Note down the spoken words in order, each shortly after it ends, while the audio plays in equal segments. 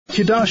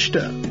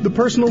Kidashta, the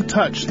personal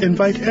touch,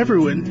 invite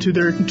everyone to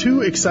their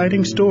 2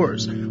 exciting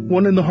stores,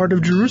 one in the heart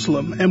of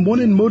Jerusalem and one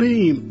in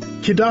Modeim.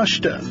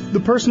 Kidashta,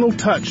 the personal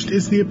touch,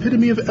 is the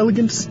epitome of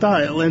elegant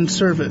style and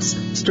service.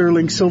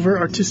 Sterling silver,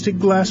 artistic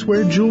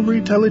glassware,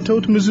 jewelry,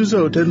 talitot,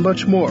 mezuzot, and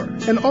much more.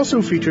 And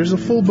also features a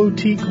full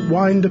boutique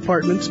wine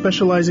department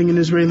specializing in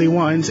Israeli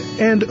wines.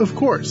 And, of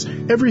course,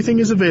 everything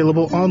is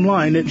available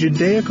online at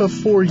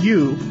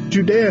Judaica4U,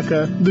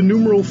 Judaica, the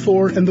numeral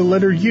 4 and the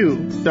letter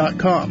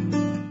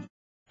U.com.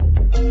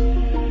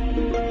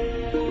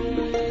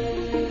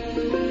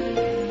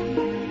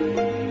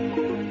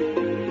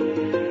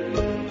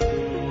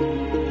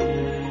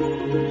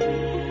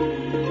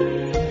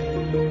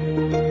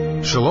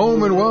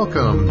 Shalom and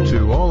welcome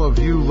to all of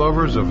you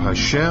lovers of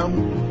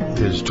Hashem,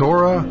 His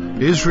Torah,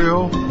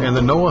 Israel, and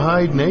the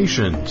Noahide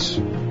nations.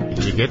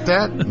 Did you get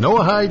that?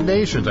 Noahide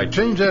nations. I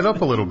changed that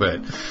up a little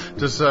bit.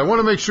 Just I want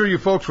to make sure you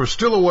folks were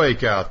still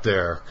awake out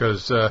there,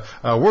 because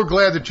we're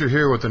glad that you're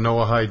here with the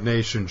Noahide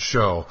Nation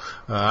show.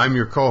 I'm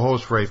your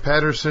co-host, Ray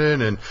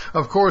Patterson, and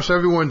of course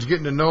everyone's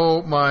getting to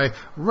know my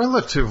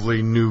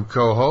relatively new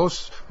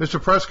co-host,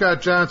 Mr.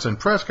 Prescott Johnson.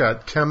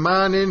 Prescott, come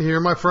on in here,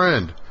 my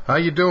friend. How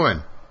you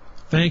doing?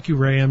 Thank you,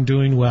 Ray. I'm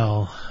doing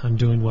well.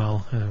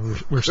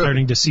 We're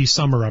starting to see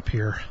summer up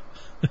here.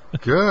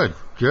 Good.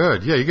 Yeah,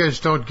 you guys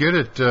don't get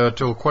it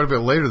till quite a bit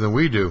later than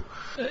we do.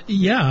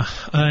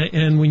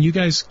 And when you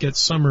guys get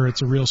summer,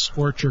 it's a real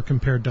scorcher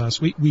compared to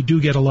us. We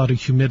do get a lot of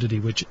humidity,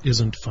 which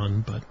isn't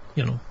fun, but,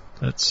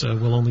 that's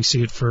we'll only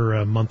see it for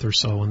a month or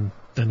so, and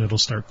then it'll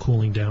start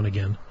cooling down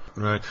again.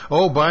 Right.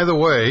 Oh, by the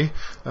way,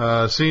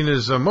 seeing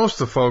as most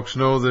of the folks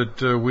know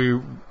that we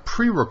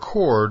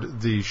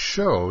pre-record these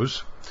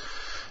shows,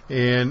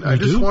 and I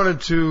just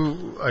want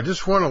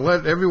to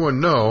let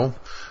everyone know,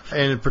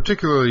 and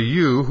particularly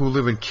you who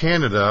live in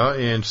Canada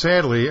and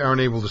sadly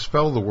aren't able to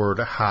spell the word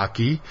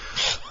hockey,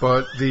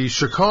 but the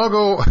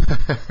Chicago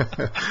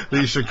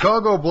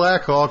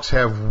Blackhawks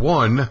have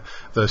won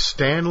the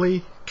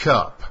Stanley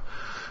Cup.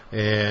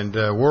 And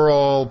we're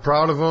all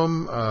proud of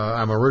them.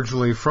 I'm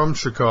originally from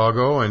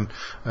Chicago, and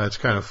it's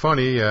kind of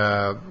funny.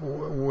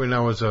 When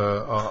I was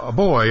a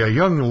boy, a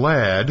young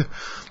lad,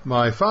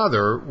 my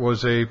father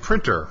was a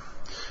printer.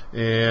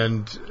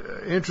 And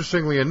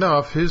interestingly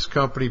enough, his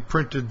company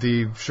printed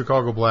the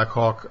Chicago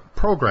Blackhawk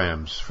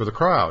programs for the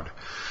crowd.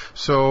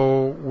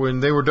 So when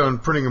they were done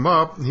printing them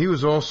up, he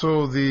was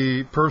also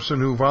the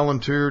person who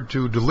volunteered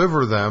to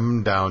deliver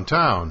them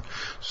downtown.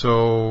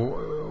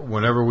 So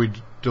whenever we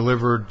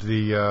delivered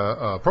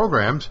the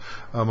programs,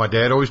 my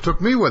dad always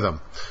took me with him.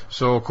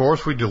 So, of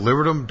course, we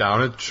delivered them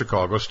down at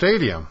Chicago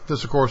Stadium.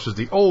 This, of course, is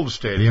the old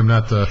stadium,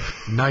 not the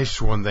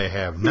nice one they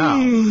have now.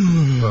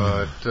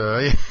 But...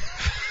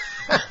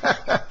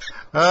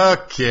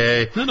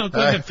 Okay. No, go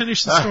ahead.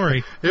 Finish the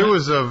story. It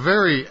was a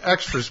very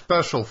extra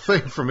special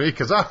thing for me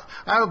because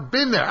I've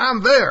been there.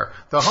 I'm there.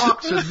 The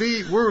Hawks and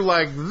me, we're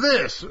like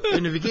this.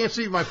 And if you can't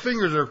see, my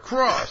fingers are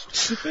crossed.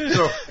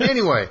 So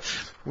anyway,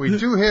 we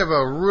do have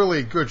a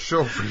really good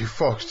show for you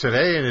folks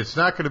today, and it's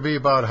not going to be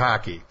about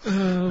hockey.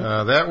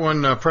 That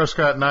one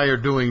Prescott and I are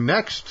doing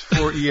next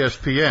for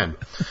ESPN.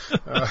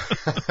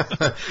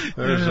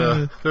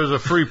 There's a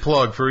free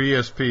plug for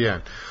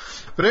ESPN.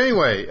 But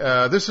anyway,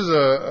 this is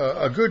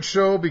a good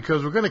show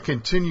because we're going to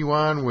continue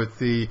on with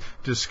the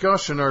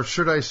discussion, or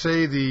should I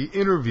say the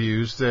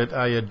interviews that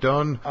I had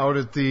done out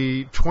at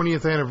the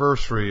 20th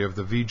anniversary of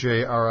the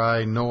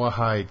VJRI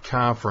Noahide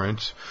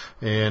Conference.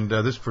 And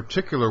this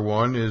particular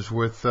one is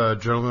with a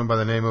gentleman by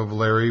the name of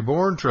Larry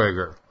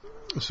Borntrager.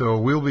 So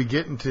we'll be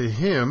getting to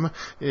him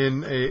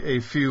in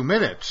a few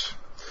minutes.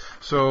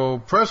 So,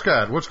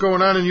 Prescott, what's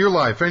going on in your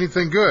life?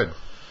 Anything good?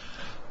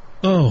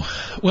 Oh,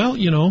 well,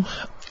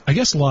 I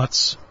guess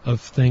lots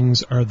of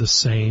things are the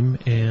same,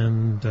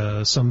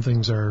 and some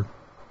things are,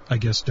 I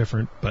guess,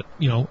 different. But,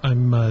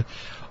 I'm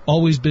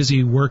always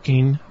busy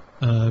working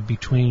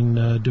between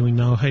doing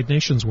Noahide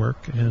Nations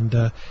work.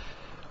 And,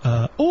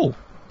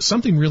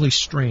 something really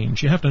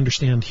strange. You have to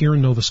understand, here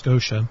in Nova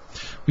Scotia,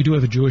 we do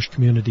have a Jewish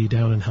community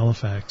down in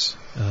Halifax.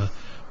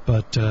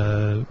 But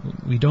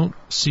we don't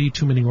see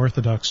too many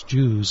Orthodox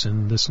Jews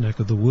in this neck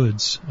of the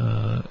woods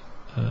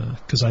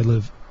because I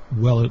live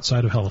well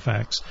outside of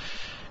Halifax.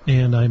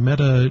 And I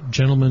met a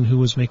gentleman who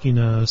was making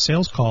a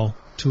sales call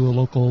to a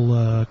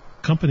local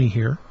company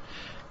here.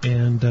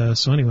 And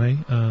so anyway,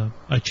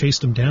 I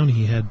chased him down.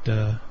 He had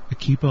a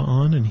kippah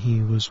on, and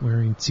he was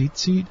wearing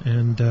tzitzit.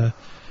 And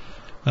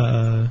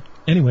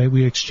anyway,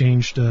 we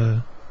exchanged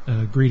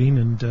greeting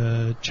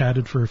and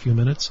chatted for a few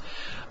minutes.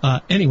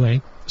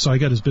 Anyway, so I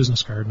got his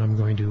business card, and I'm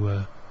going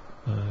to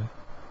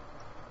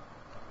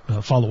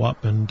follow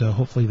up. And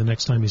hopefully the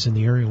next time he's in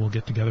the area, we'll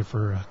get together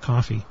for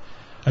coffee.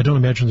 I don't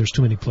imagine there's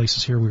too many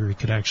places here where he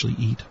could actually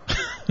eat.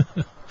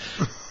 I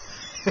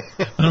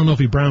don't know if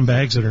he brown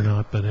bags it or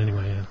not, but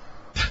anyway.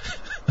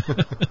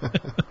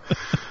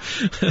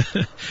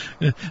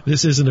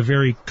 This isn't a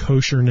very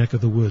kosher neck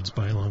of the woods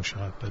by a long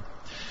shot, but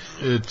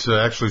it's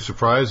actually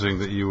surprising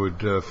that you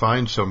would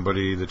find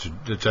somebody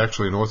that's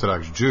actually an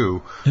Orthodox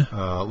Jew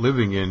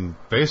living in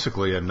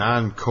basically a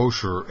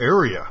non-kosher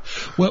area.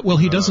 Well,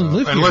 he doesn't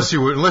live unless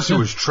here. Unless he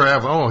was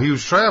traveling. Oh, he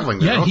was traveling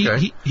there. Yeah,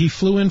 okay. he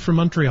flew in from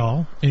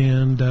Montreal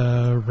and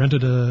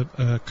rented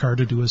a car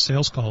to do his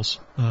sales calls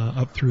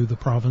up through the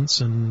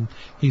province, and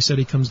he said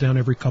he comes down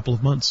every couple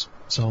of months.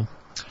 So,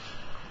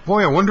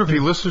 boy, I wonder if he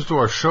listens to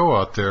our show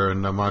out there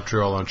in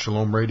Montreal on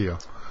Shalom Radio.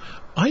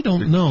 I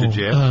don't know. Did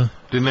you ask?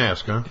 Didn't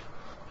ask, huh?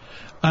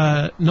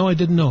 No, I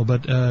didn't know,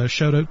 but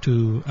shout out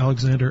to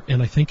Alexander,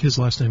 and I think his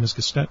last name is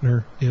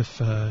Gestetner, if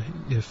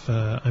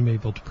I'm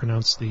able to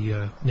pronounce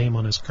the name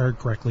on his card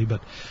correctly.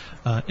 But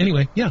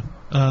anyway, yeah.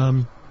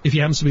 If he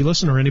happens to be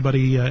listening or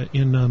anybody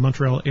in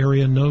Montreal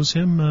area knows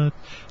him,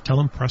 tell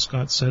him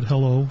Prescott said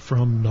hello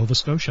from Nova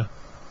Scotia.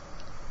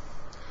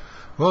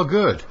 Well,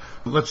 good.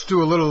 Let's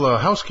do a little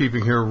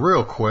housekeeping here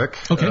real quick.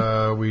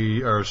 Okay.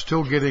 We are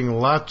still getting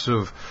lots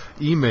of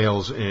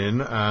emails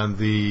in on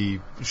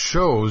the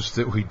shows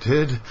that we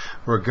did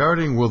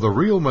regarding Will the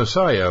Real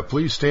Messiah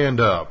Please Stand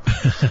Up?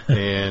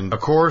 And,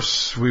 of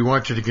course, we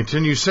want you to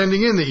continue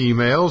sending in the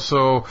emails,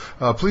 so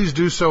please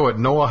do so at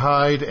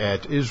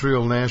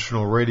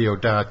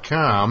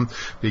noahide@israelnationalradio.com,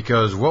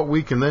 because what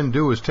we can then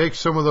do is take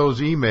some of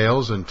those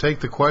emails and take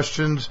the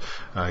questions,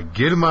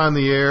 get them on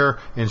the air,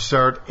 and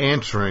start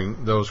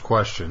answering those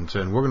questions.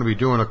 And we're going to be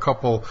doing a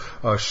couple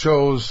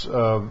shows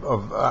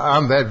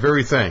on that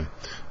very thing.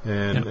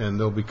 And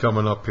they'll be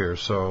coming up here.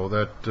 So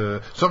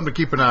that something to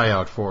keep an eye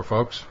out for,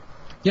 folks.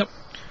 Yep.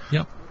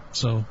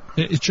 So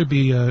it should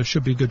be a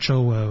good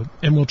show.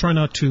 And we'll try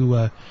not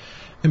to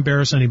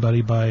embarrass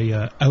anybody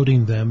by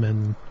outing them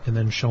and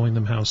then showing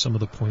them how some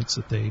of the points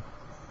that they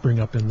bring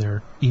up in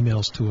their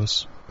emails to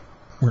us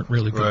weren't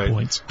really good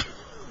points.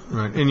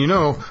 Right. And, you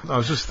know, I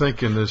was just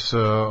thinking this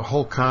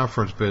whole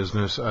conference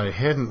business, I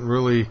hadn't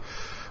really...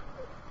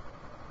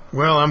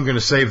 Well, I'm going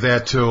to save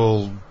that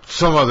till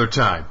some other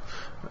time.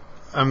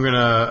 I'm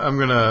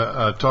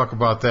gonna talk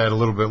about that a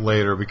little bit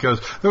later, because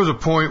there was a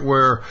point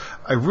where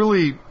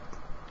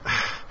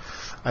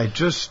I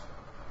just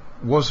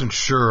wasn't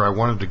sure I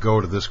wanted to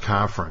go to this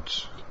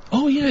conference.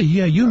 Oh yeah.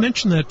 You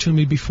mentioned that to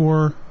me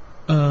before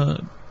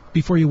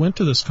you went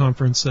to this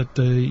conference, that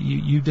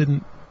you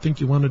didn't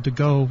think you wanted to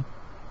go.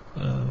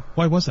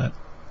 Why was that?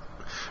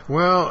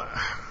 Well,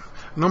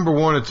 number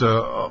one, it's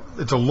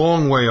a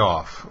long way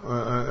off.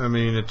 I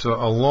mean, it's a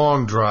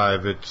long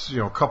drive. It's,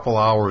 a couple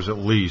hours at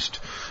least,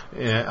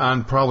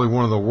 on probably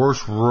one of the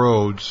worst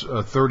roads,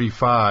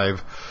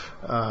 35.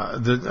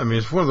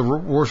 It's one of the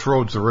worst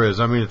roads there is.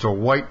 I mean, it's a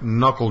white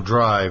knuckle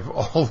drive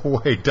all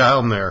the way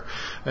down there,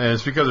 and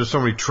it's because there's so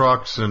many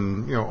trucks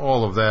and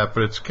all of that.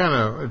 But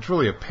it's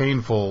really a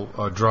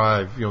painful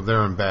drive,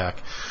 there and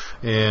back,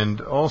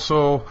 and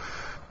also,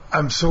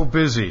 I'm so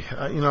busy,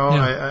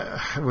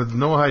 with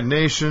Noahide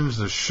Nations,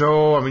 the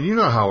show. I mean, you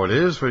know how it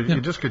is, but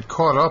you just get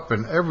caught up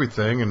in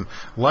everything, and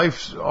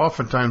life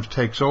oftentimes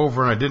takes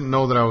over, and I didn't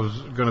know that I was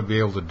going to be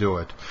able to do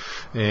it.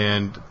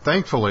 And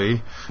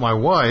thankfully, my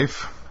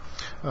wife,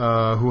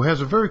 who has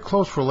a very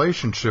close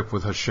relationship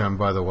with Hashem,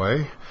 by the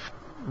way,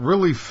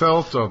 really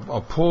felt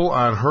a pull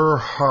on her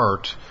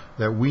heart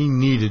that we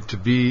needed to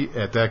be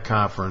at that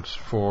conference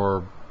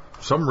for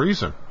some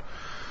reason.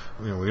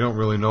 We don't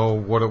really know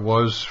what it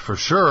was for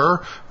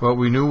sure, but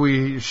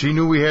she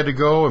knew we had to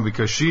go, and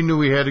because she knew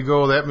we had to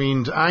go, that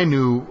means I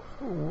knew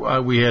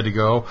we had to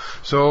go.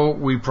 So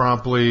we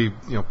promptly,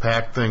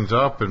 packed things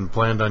up and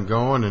planned on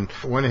going, and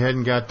went ahead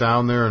and got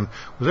down there and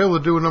was able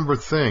to do a number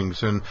of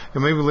things. And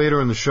maybe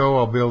later in the show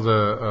I'll be able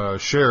to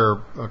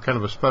share kind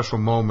of a special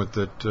moment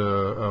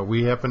that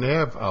we happen to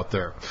have out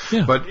there.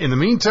 Yeah. But in the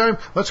meantime,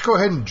 let's go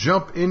ahead and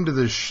jump into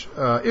this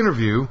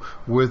interview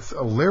with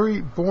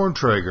Larry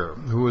Borntrager,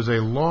 who is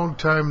a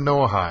longtime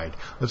Noahide.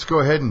 Let's go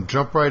ahead and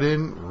jump right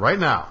in right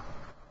now.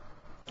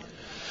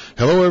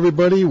 Hello,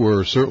 everybody.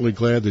 We're certainly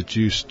glad that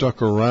you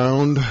stuck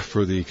around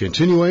for the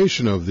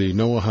continuation of the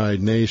Noahide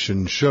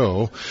Nation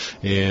show.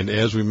 And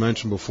as we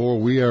mentioned before,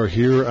 we are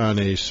here on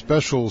a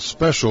special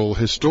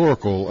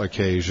historical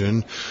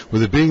occasion,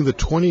 with it being the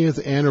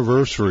 20th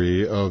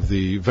anniversary of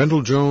the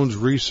Vendel Jones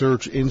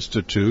Research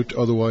Institute,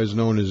 otherwise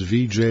known as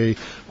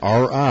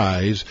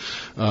VJRI's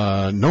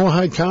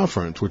Noahide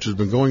Conference, which has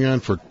been going on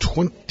for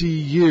 20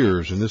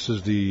 years. And this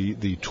is the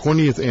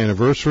 20th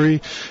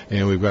anniversary.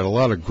 And we've got a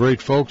lot of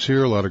great folks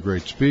here, a lot of great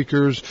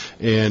speakers,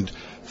 and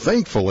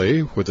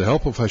thankfully, with the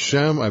help of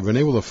Hashem, I've been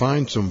able to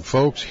find some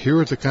folks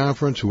here at the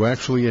conference who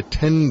actually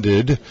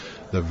attended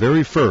the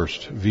very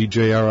first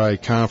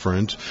VJRI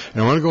conference.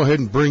 And I want to go ahead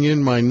and bring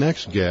in my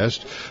next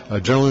guest, a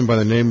gentleman by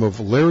the name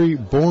of Larry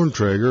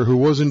Borntrager, who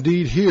was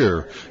indeed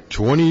here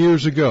 20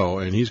 years ago,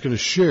 and he's going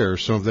to share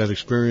some of that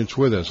experience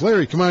with us.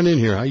 Larry, come on in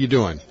here. How you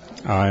doing?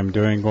 I'm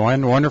doing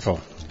wonderful.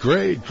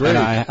 Great. And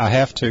I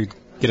have to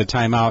get a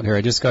time out here.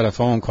 I just got a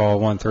phone call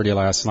 1:30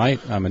 last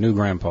night. I'm a new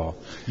grandpa.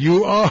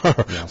 You are?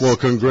 Yes. Well,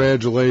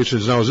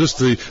 congratulations. Now, is this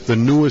the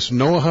newest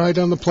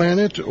Noahide on the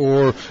planet,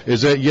 or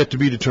is that yet to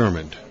be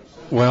determined?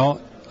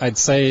 Well, I'd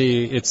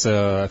say it's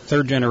a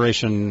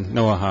third-generation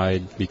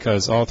Noahide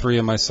because all three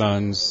of my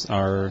sons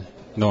are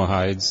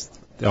Noahides.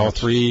 All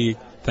three,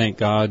 thank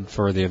God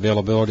for the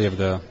availability of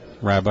the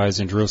rabbis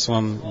in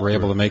Jerusalem, were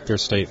able to make their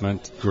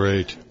statement.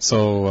 Great.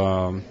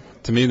 So,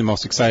 to me, the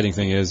most exciting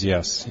thing is,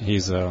 yes,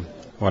 he's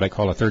what I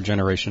call a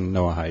third-generation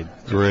Noahide.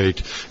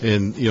 Great.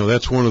 And,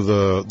 that's one of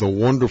the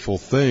wonderful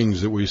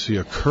things that we see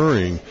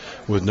occurring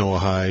with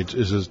Noahides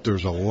is that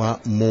there's a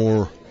lot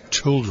more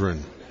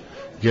children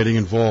getting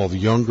involved,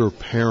 younger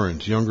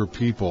parents, younger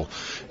people.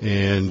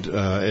 And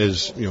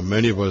as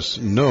many of us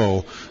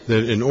know,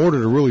 that in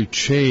order to really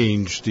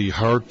change the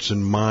hearts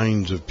and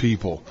minds of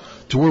people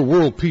to where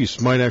world peace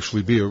might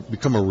actually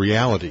become a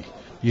reality,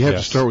 you have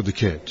to start with the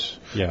kids.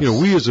 Yes.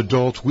 We as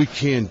adults, we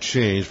can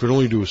change, but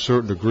only to a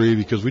certain degree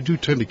because we do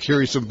tend to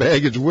carry some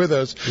baggage with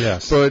us.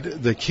 Yes.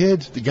 But the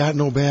kids, they got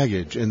no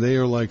baggage, and they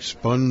are like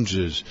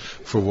sponges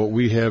for what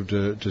we have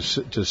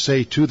to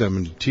say to them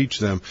and to teach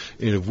them.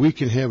 And if we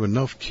can have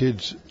enough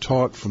kids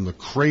taught from the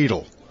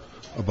cradle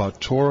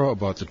about Torah,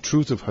 about the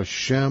truth of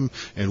Hashem,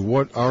 and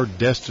what our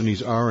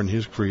destinies are in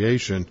His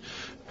creation,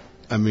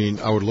 I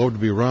would love to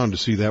be around to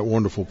see that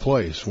wonderful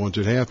place once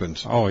it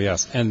happens. Oh,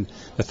 yes. And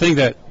the thing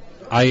that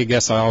I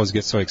guess I always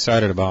get so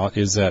excited about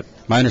is that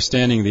my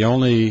understanding, the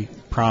only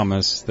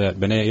promise that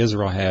B'nai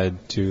Israel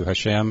had to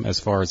Hashem as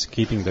far as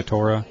keeping the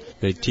Torah,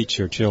 they teach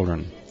your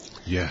children.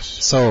 Yes.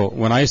 So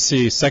when I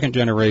see second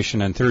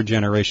generation and third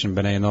generation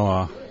B'nai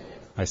Noah,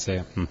 I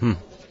say,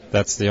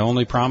 that's the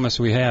only promise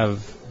we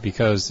have,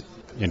 because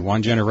in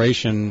one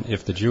generation,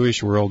 if the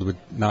Jewish world would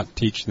not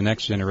teach the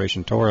next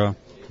generation Torah,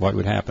 what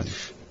would happen?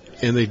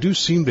 And they do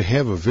seem to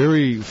have a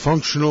very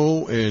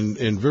functional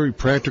and very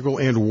practical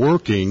and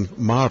working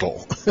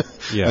model.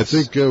 Yes. I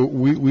think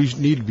we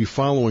need to be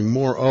following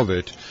more of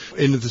it,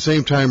 and at the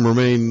same time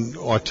remain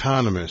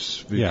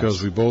autonomous,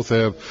 because we both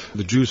have,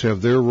 the Jews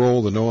have their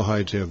role, the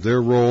Noahides have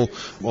their role.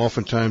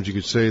 Oftentimes you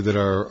could say that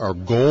our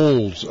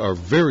goals are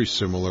very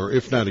similar,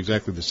 if not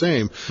exactly the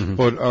same,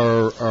 but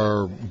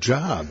our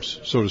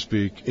jobs, so to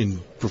speak, in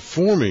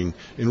performing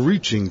and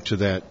reaching to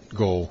that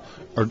goal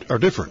are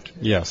different.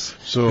 Yes.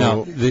 So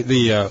now,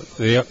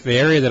 the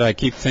area that I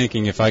keep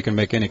thinking, if I can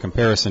make any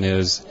comparison,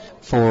 is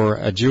for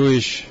a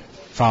Jewish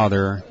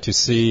father to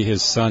see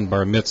his son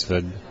bar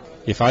mitzvah.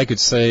 If I could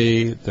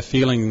say the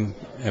feeling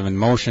of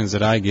emotions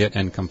that I get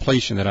and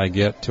completion that I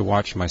get to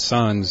watch my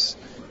sons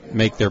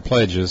make their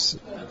pledges,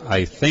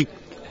 I think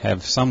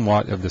have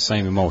somewhat of the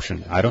same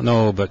emotion. I don't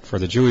know, but for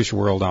the Jewish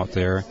world out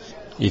there,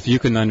 if you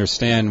can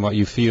understand what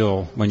you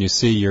feel when you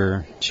see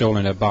your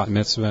children at bat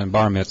mitzvah and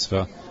bar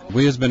mitzvah,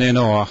 we as B'nai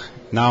Noah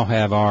now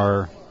have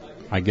our,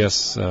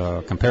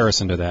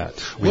 comparison to that.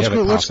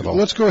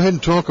 Let's go ahead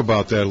and talk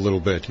about that a little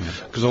bit,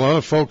 because a lot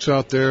of folks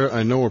out there,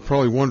 I know, are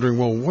probably wondering,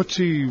 well, what's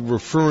he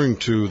referring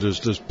to,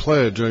 this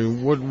pledge?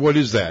 What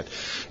is that?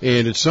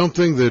 And it's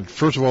something that,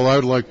 first of all, I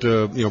would like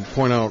to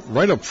point out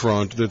right up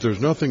front that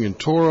there's nothing in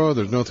Torah,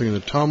 there's nothing in the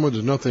Talmud,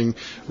 there's nothing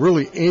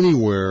really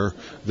anywhere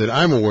that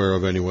I'm aware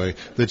of anyway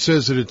that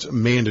says that it's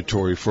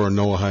mandatory for a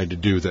Noahide to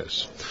do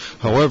this.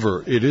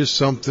 However, it is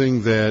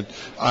something that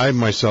I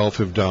myself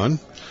have done.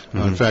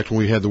 In fact, when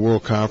we had the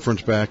World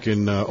Conference back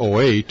in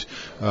 2008,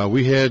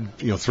 we had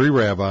 3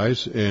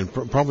 rabbis, and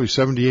probably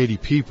 70, 80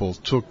 people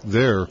took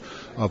their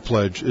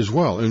pledge as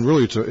well. And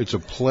really, it's a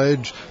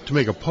pledge to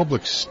make a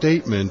public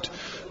statement,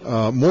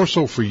 more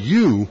so for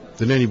you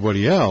than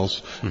anybody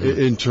else,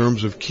 in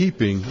terms of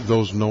keeping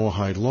those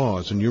Noahide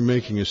laws. And you're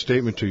making a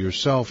statement to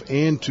yourself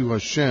and to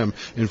Hashem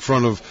in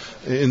front of,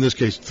 in this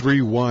case,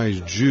 3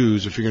 wise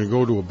Jews. If you're going to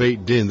go to a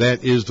Beit Din,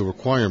 that is the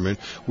requirement.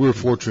 We're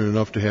fortunate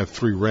enough to have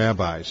 3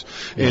 rabbis.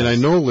 Yes. And I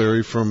know,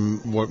 Larry,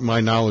 from what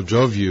my knowledge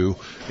of you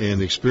and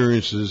the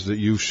experiences that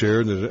you've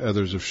shared and that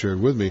others have shared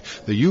with me,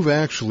 that you've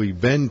actually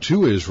been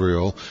to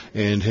Israel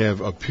and have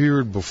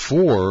appeared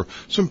before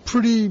some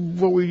pretty,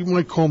 what we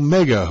might call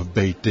mega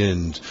Beit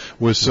Dins,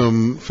 with some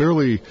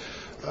fairly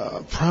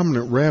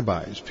prominent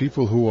rabbis,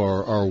 people who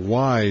are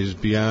wise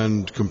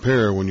beyond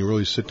compare when you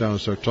really sit down and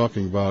start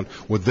talking about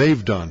what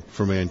they've done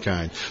for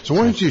mankind. So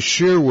why don't you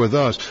share with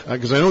us,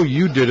 because I know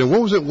you did it,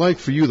 what was it like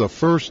for you the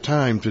first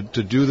time to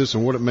do this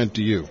and what it meant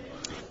to you?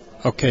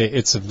 Okay,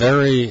 it's a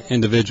very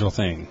individual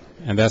thing,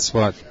 and that's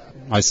what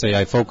I say.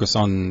 I focus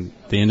on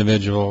the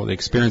individual, the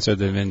experience of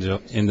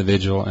the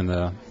individual,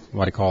 and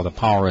what I call the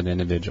power of the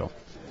individual.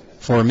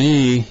 For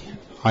me,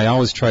 I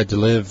always tried to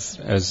live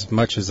as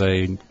much as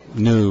I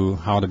knew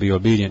how to be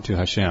obedient to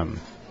Hashem,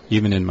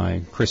 even in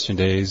my Christian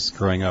days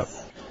growing up.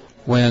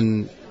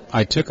 When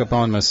I took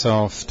upon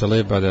myself to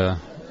live by the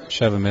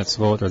Sheva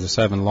Mitzvot, or the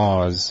 7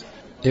 laws,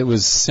 it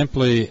was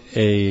simply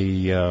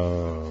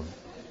a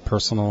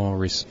personal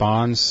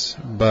response,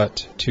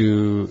 but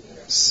to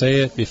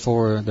say it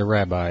before the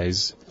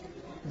rabbis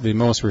the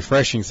most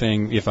refreshing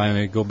thing, if I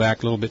may go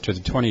back a little bit to the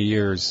 20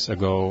 years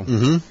ago,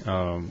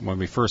 when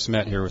we first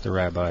met here with the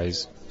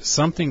rabbis,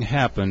 something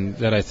happened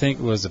that I think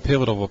was a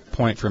pivotal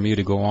point for me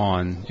to go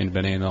on in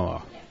B'nai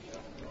Noah.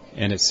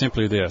 And it's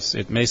simply this.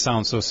 It may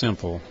sound so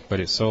simple, but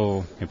it's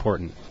so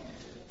important.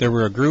 There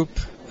were a group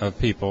of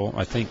people,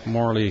 I think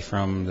morally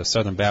from the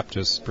Southern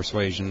Baptist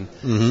persuasion,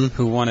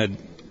 who wanted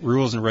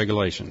rules and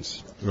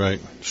regulations. Right.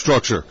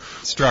 Structure.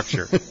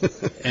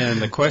 And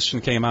the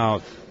question came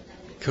out,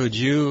 could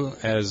you,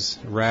 as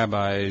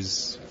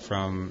rabbis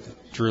from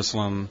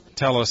Jerusalem,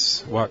 tell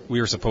us what we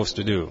are supposed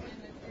to do?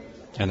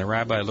 And the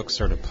rabbi looked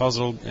sort of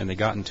puzzled, and they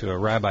got into a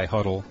rabbi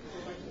huddle,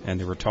 and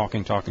they were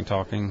talking,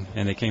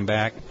 and they came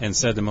back and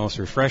said the most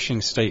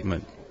refreshing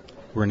statement: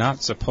 we're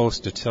not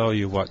supposed to tell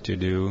you what to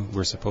do,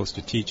 we're supposed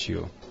to teach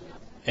you.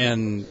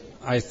 And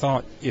I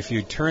thought, if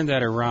you turn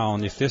that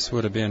around, if this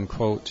would have been,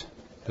 quote,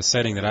 the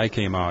setting that I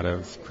came out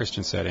of,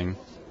 Christian setting,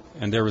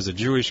 and there was a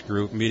Jewish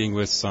group meeting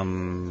with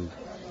some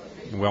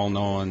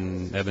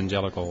well-known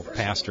evangelical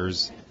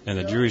pastors, and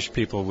the Jewish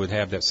people would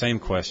have that same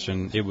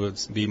question, it would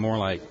be more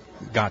like,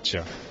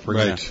 gotcha.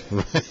 We're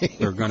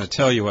going to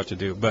tell you what to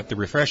do. But the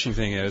refreshing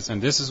thing is,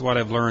 and this is what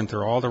I've learned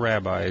through all the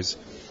rabbis,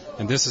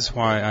 and this is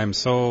why I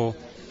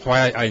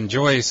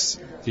enjoy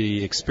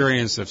the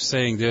experience of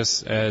saying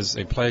this as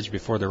a pledge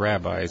before the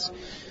rabbis,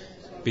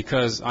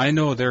 because I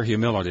know their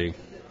humility.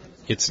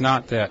 It's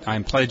not that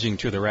I'm pledging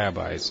to the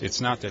rabbis.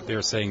 It's not that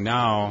they're saying,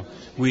 now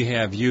we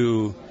have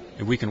you,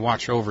 and we can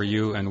watch over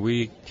you, and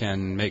we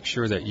can make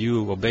sure that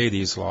you obey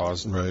these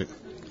laws. Right.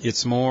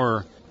 It's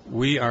more,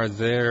 we are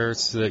there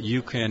so that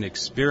you can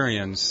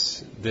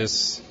experience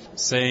this,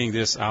 saying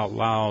this out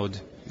loud,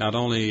 not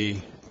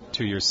only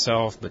to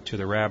yourself, but to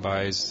the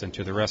rabbis and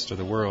to the rest of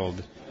the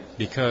world.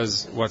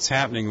 Because what's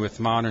happening with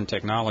modern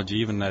technology,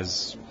 even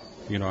as,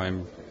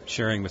 I'm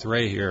sharing with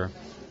Ray here,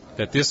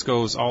 that this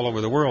goes all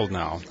over the world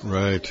now.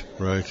 Right.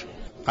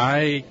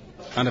 I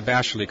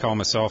unabashedly call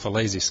myself a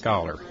lazy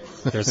scholar.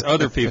 There's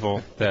other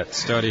people that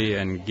study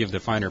and give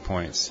the finer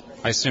points.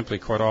 I simply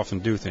quite often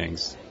do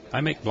things.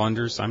 I make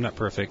blunders. I'm not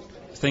perfect.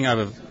 The thing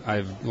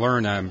I've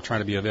learned, I'm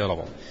trying to be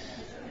available.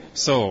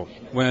 So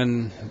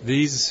when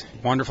these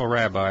wonderful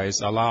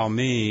rabbis allow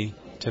me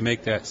to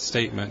make that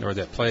statement or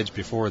that pledge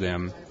before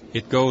them,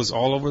 it goes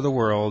all over the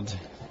world.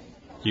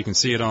 You can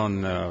see it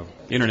on the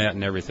internet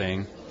and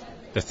everything.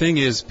 The thing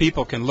is,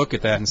 people can look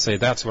at that and say,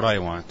 that's what I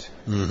want.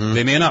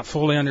 They may not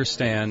fully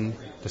understand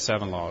the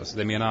 7 laws.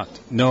 They may not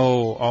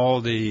know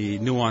all the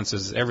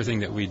nuances, everything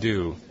that we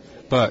do.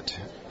 But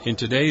in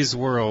today's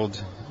world,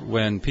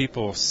 when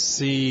people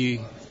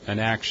see an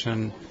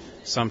action,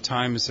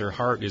 sometimes their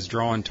heart is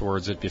drawn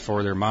towards it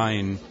before their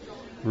mind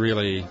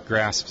really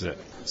grasps it.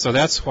 So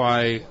that's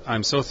why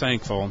I'm so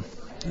thankful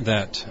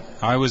that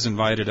I was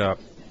invited up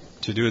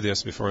to do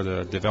this before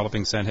the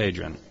Developing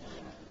Sanhedrin.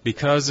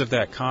 Because of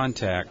that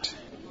contact,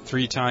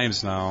 3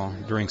 times now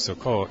during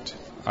Sukkot,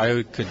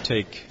 I could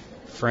take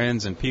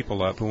friends and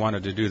people up who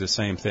wanted to do the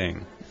same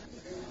thing.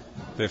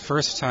 The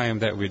first time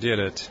that we did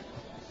it,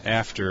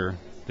 after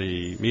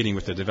the meeting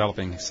with the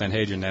Developing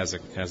Sanhedrin as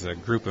a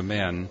group of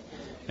men,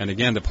 and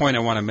again, the point I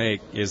want to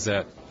make is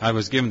that I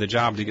was given the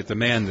job to get the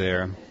man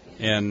there,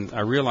 and I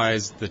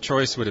realized the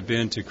choice would have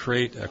been to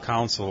create a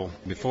council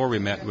before we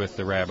met with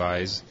the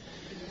rabbis.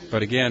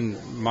 But again,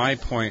 my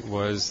point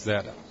was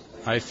that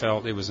I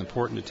felt it was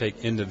important to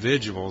take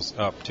individuals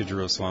up to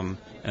Jerusalem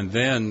and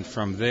then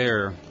from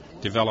there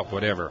develop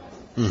whatever.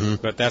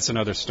 But that's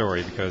another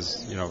story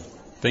because,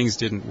 things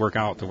didn't work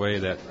out the way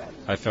that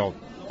I felt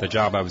the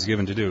job I was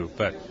given to do.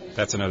 But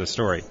that's another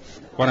story.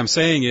 What I'm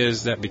saying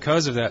is that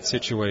because of that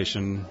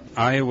situation,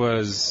 I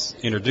was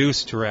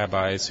introduced to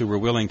rabbis who were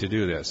willing to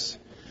do this.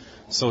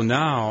 So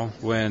now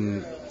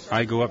when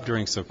I go up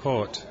during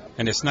Sukkot,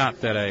 and it's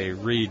not that I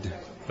read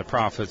the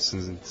prophets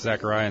and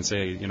Zechariah and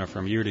say,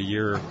 from year to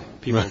year,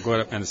 people go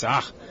up and say,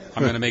 I'm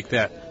going to make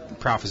that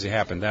prophecy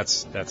happen.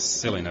 That's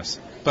silliness.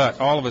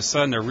 But all of a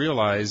sudden I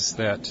realize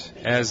that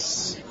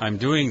as I'm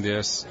doing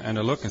this, and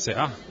I look and say,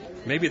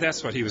 maybe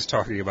that's what he was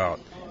talking about.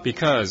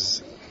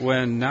 Because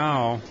when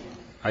now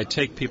I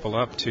take people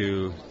up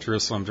to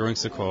Jerusalem during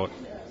Sukkot,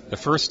 the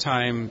first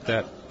time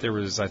that there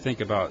was, I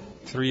think, about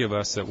 3 of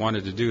us that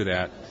wanted to do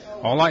that,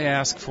 all I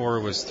asked for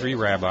was 3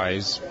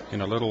 rabbis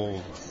in a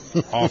little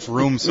off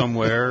room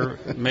somewhere,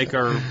 make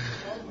our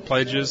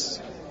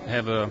pledges,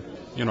 have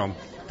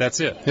that's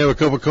it. Have a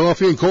cup of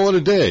coffee and call it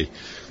a day.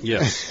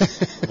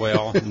 Yes.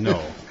 Well,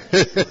 no.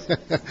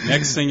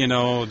 Next thing you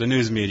know, the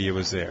news media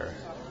was there.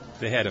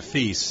 They had a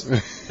feast.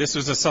 This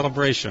was a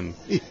celebration.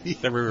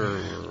 There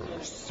were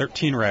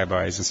 13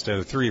 rabbis instead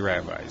of 3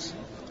 rabbis.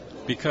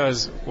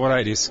 Because what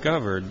I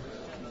discovered,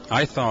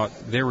 I thought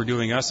they were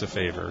doing us a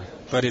favor.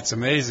 But it's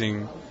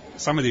amazing,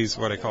 some of these,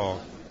 what I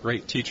call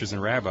great teachers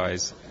and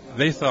rabbis,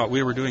 they thought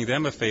we were doing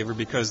them a favor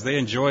because they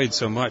enjoyed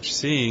so much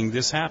seeing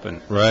this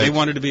happen. Right. They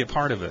wanted to be a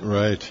part of it.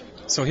 Right.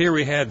 So here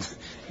we had,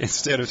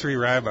 instead of 3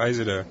 rabbis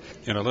in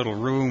a little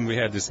room, we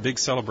had this big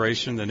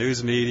celebration, the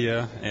news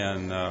media,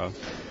 and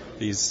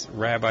these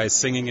rabbis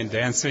singing and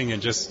dancing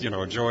and just,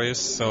 joyous.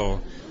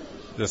 So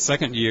the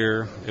second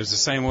year, it was the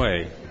same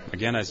way.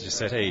 Again, I just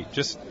said, hey,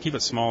 just keep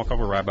it small, a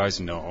couple of rabbis.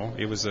 No,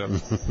 it was a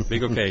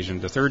big occasion.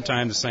 The third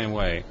time, the same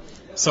way.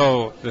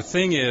 So the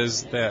thing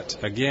is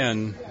that,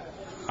 again,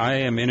 I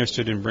am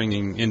interested in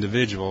bringing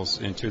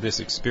individuals into this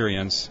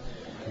experience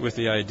with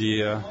the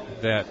idea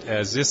that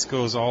as this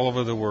goes all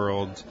over the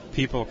world,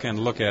 people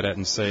can look at it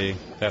and say,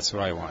 that's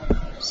what I want.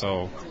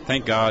 So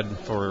thank God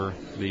for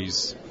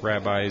these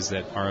rabbis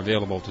that are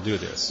available to do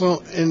this.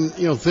 Well, and,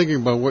 thinking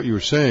about what you were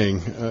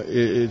saying,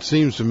 it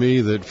seems to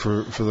me that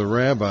for the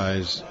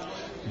rabbis,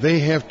 they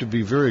have to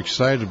be very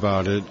excited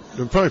about it,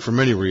 probably for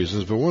many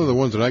reasons, but one of the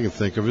ones that I can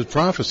think of is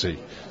prophecy.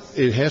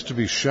 It has to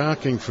be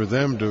shocking for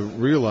them to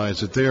realize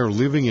that they are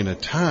living in a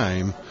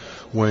time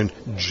when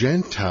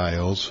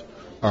Gentiles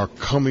are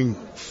coming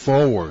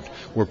forward,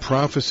 where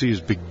prophecy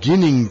is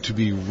beginning to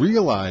be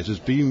realized, is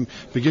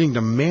beginning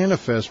to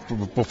manifest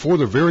before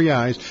their very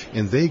eyes,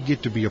 and they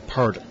get to be a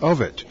part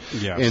of it.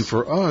 Yes. And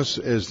for us,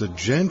 as the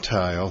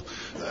Gentile,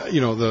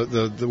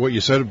 the what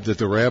you said that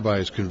the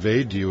rabbis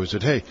conveyed to you is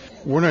that, hey,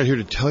 we're not here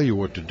to tell you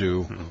what to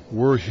do. Mm-hmm.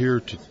 We're here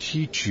to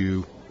teach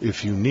you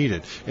if you need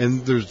it.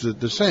 And there's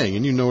the saying,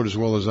 and you know it as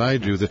well as I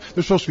do, that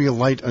there's supposed to be a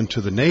light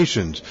unto the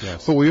nations.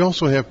 Yes. But we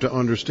also have to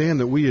understand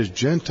that we as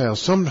Gentiles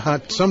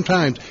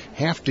sometimes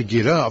have to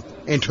get up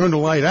and turn the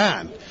light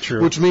on.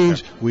 True. Which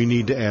means we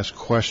need to ask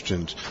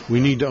questions.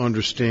 We need to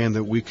understand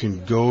that we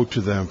can go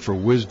to them for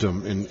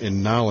wisdom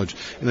and knowledge.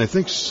 And I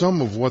think some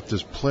of what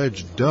this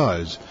pledge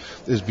does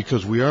is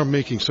because we are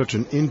making such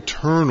an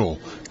internal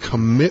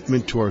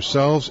commitment to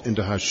ourselves and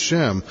to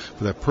Hashem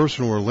for that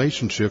personal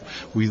relationship,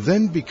 we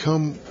then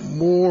become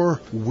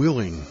more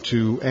willing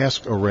to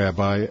ask a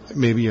rabbi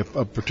maybe a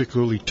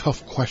particularly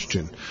tough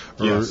question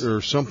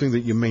or something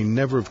that you may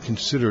never have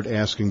considered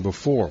asking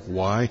before.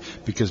 Why?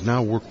 Because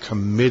now we're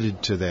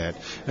committed to that.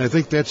 And I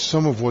think that's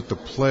some of what the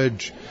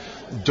pledge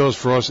does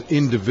for us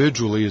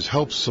individually, is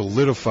help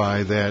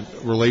solidify that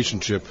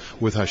relationship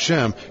with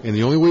Hashem. And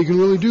the only way you can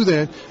really do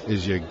that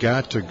is you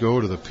got to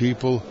go to the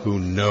people who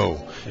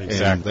know.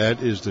 Exactly. And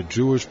that is the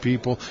Jewish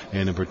people,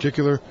 and in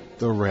particular,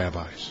 the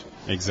rabbis.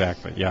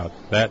 Exactly. Yeah,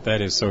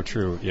 that is so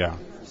true. Yeah.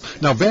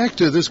 Now back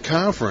to this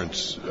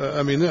conference.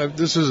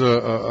 This is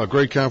a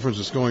great conference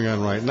that's going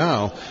on right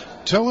now.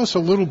 Tell us a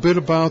little bit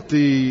about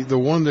the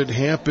one that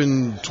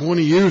happened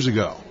 20 years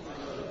ago.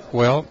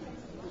 Well,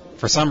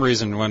 for some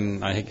reason,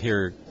 when I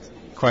hear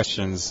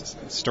questions,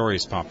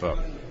 stories pop up,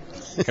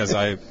 because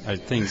I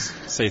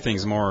say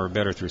things more or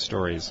better through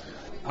stories.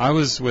 I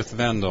was with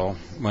Wendell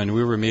when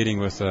we were meeting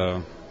with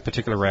a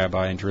particular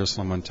rabbi in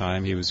Jerusalem one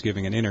time. He was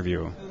giving an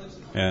interview,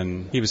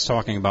 and he was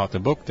talking about the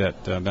book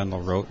that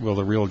Wendell wrote, Will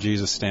the Real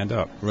Jesus Stand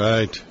Up?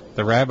 Right.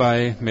 The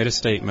rabbi made a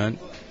statement,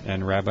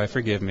 and Rabbi,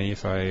 forgive me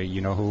if you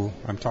know who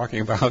I'm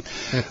talking about,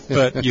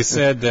 but you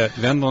said that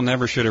Wendell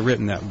never should have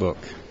written that book.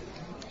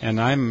 And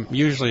I'm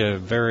usually a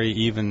very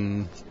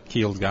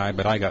even-keeled guy,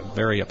 but I got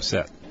very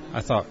upset.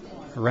 I thought,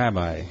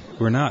 Rabbi,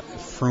 we're not a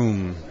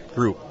froom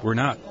group.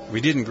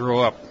 We didn't grow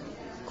up,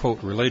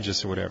 quote,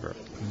 religious or whatever.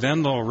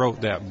 Wendell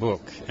wrote that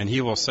book, and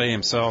he will say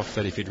himself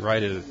that if he'd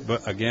write it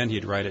again,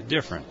 he'd write it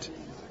different.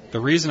 The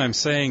reason I'm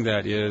saying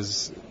that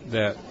is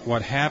that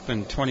what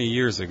happened 20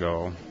 years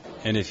ago,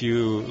 and if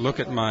you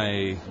look at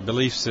my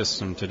belief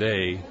system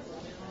today,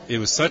 it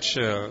was such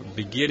a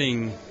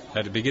beginning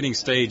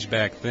stage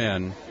back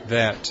then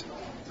that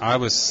I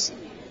was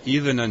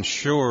even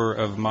unsure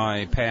of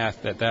my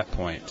path at that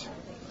point.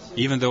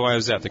 Even though I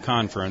was at the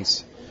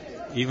conference,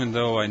 even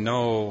though I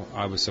know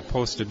I was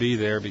supposed to be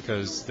there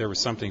because there was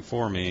something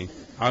for me,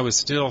 I was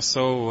still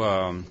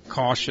so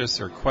cautious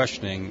or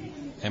questioning,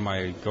 am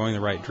I going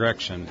the right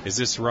direction? Is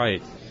this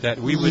right? That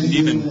we wouldn't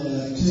even...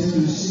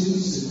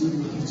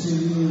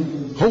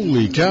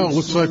 Holy cow,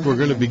 looks like we're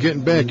going to be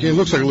getting back in.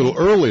 Looks like a little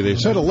early. They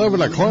said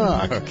 11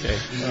 o'clock. Okay.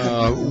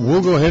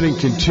 We'll go ahead and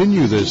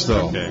continue this,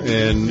 though.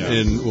 Okay.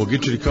 And we'll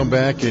get you to come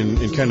back and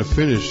kind of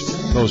finish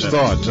those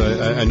thoughts.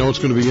 I know it's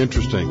going to be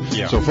interesting.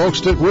 Yeah. So, folks,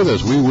 stick with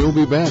us. We will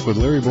be back with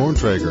Larry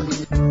Borntrager.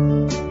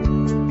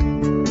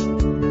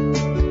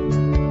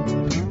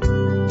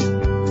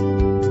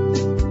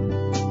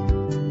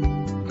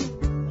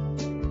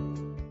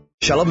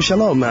 Shalom,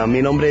 shalom.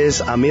 Mi nombre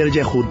es Amir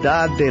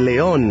Yehudá de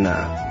León.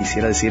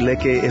 Quisiera decirle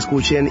que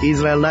escuchen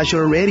Israel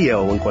National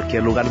Radio en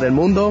cualquier lugar del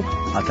mundo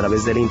a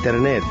través del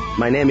Internet.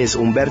 My name is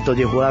Humberto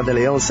Yehudá de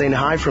León, saying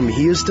hi from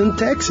Houston,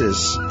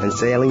 Texas, and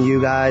telling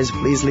you guys,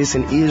 please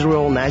listen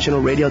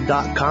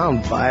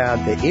IsraelNationalRadio.com via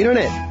the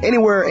Internet,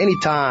 anywhere,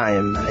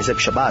 anytime, except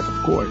Shabbat,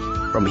 of course.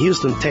 From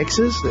Houston,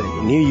 Texas,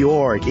 New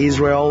York,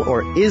 Israel,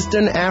 or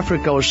Eastern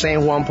Africa, or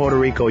San Juan, Puerto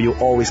Rico, you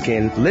always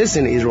can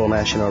listen to Israel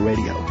National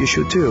Radio. You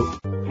should too.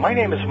 My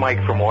name is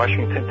Mike from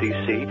Washington,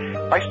 D.C.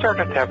 I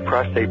started to have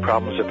prostate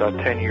problems about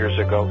 10 years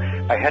ago.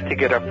 I had to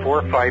get up 4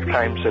 or 5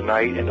 times a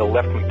night, and it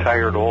left me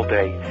tired all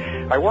day.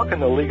 I work in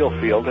the legal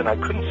field, and I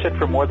couldn't sit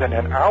for more than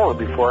an hour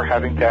before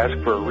having to ask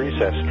for a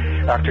recess.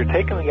 After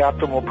taking the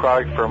Optimal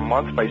product for a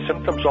month, my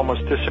symptoms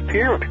almost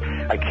disappeared.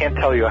 I can't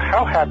tell you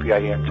how happy I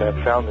am to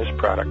have found this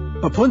product.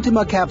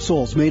 Apuntima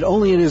capsules made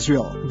only in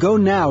Israel. Go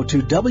now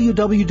to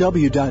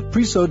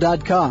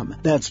www.priso.com.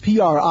 That's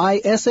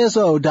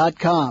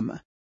PRISSO.com.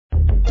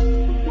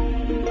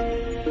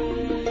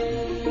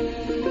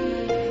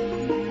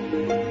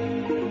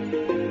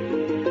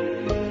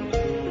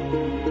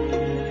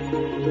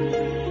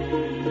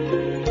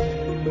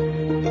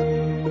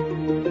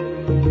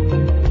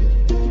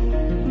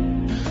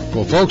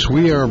 Well, folks,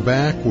 we are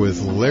back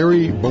with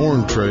Larry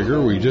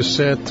Borntrager. We just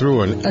sat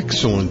through an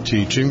excellent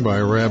teaching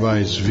by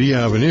Rabbi Zvi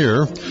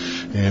Avenir,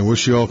 and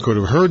wish you all could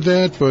have heard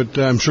that, but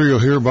I'm sure you'll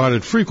hear about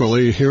it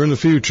frequently here in the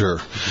future.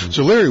 Mm-hmm.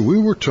 So, Larry, we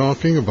were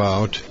talking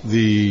about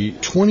the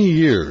 20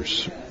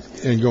 years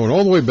and going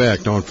all the way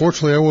back. Now,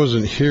 unfortunately, I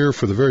wasn't here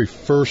for the very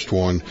first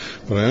one,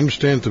 but I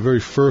understand the very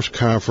first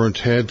conference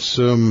had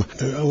some,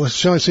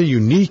 shall I say,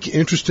 unique,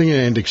 interesting,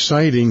 and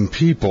exciting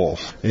people.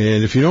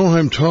 And if you know what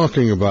I'm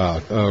talking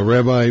about,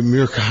 Rabbi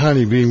Meir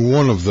Kahane being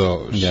one of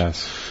those.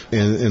 Yes.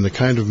 And the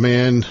kind of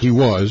man he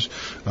was.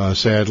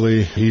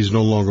 Sadly, he's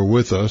no longer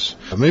with us.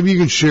 Maybe you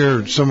can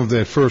share some of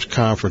that first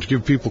conference,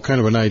 give people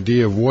kind of an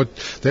idea of what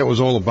that was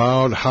all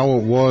about, how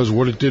it was,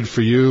 what it did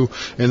for you,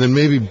 and then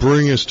maybe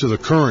bring us to the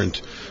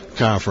current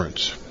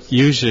conference.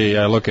 Usually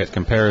I look at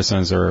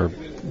comparisons or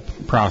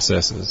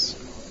processes,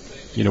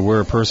 where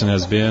a person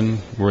has been,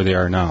 where they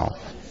are now.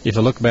 If I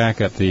look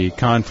back at the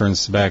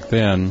conference back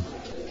then,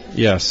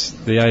 yes,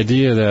 the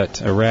idea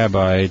that a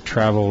rabbi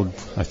traveled,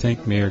 I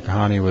think Meir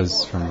Kahane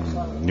was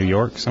from New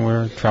York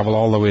somewhere, traveled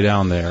all the way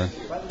down there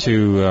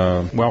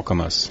to welcome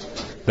us.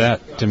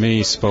 That, to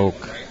me, spoke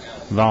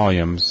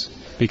volumes.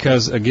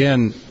 Because,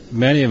 again,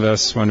 many of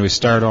us, when we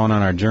start on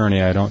our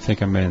journey, I don't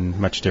think I'm in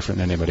much different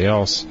than anybody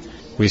else.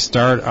 We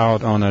start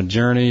out on a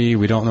journey,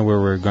 we don't know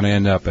where we're going to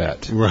end up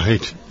at.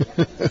 Right.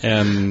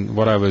 And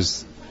what I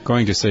was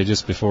going to say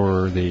just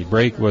before the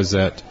break was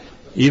that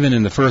even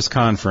in the first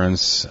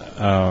conference,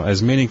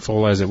 as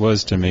meaningful as it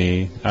was to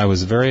me, I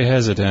was very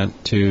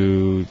hesitant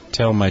to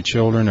tell my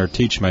children or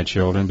teach my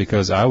children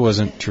because I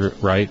wasn't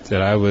right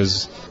that I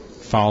was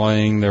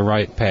following the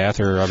right path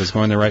or I was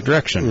going the right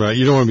direction. Right.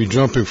 You don't want to be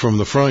jumping from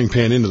the frying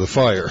pan into the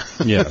fire.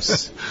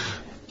 Yes.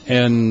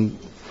 And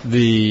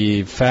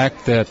the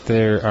fact that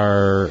there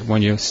are,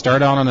 when you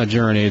start out on a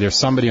journey, there's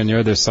somebody on the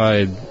other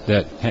side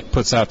that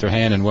puts out their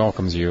hand and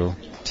welcomes you,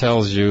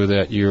 tells you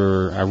that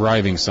you're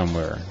arriving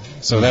somewhere.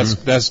 So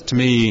that's to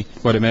me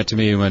what it meant to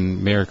me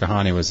when Meir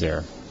Kahane was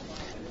there.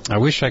 I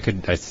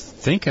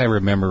think I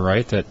remember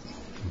right that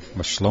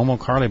was Shlomo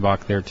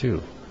Carlebach there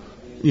too.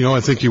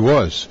 I think he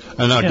was.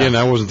 And again,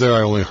 I wasn't there.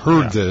 I only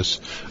heard this,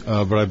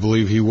 but I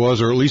believe he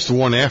was, or at least the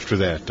one after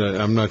that.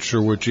 I'm not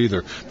sure which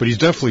either. But he's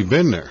definitely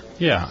been there.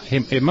 Yeah,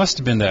 it must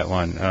have been that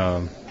one.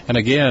 And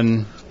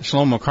again,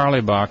 Shlomo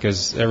Carlebach,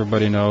 as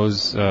everybody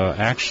knows,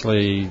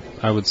 actually,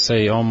 I would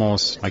say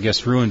almost,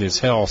 ruined his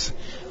health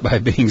by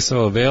being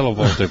so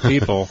available to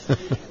people,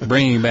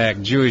 bringing back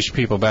Jewish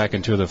people back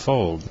into the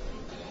fold.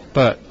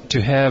 But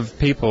to have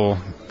people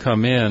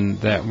come in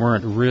that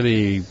weren't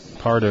really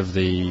part of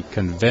the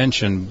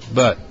convention,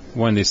 but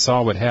when they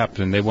saw what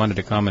happened, they wanted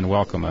to come and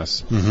welcome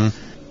us. Mm-hmm.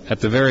 At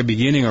the very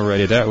beginning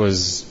already, that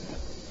was,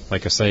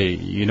 like I say,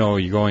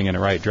 you're going in the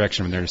right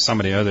direction when there's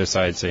somebody on the other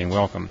side saying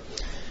welcome.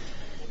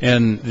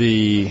 And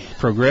the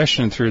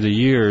progression through the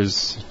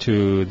years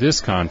to this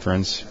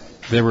conference,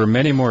 there were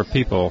many more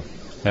people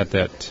at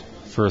that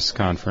first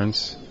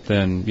conference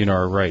than,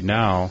 are right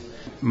now.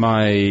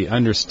 My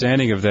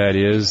understanding of that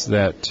is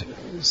that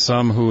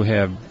some who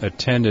have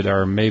attended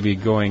are maybe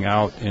going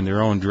out in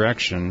their own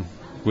direction,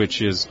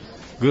 which is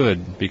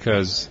good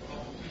because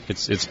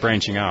it's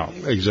branching out.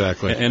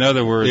 Exactly. In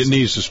other words, it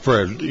needs to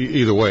spread.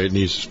 Either way, it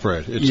needs to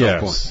spread at some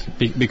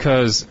point.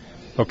 Because,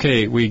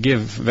 we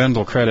give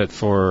Wendell credit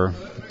for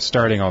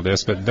starting all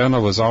this, but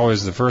Wendell was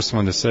always the first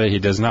one to say he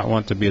does not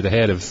want to be the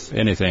head of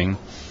anything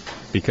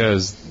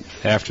because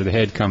after the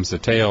head comes the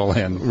tail,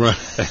 and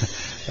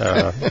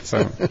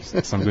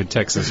some good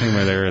Texas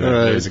humor there.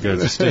 There's a good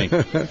distinct.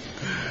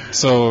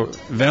 So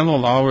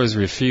Wendell always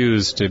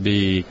refused to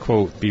be,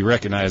 quote, be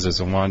recognized as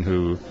the one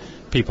who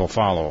people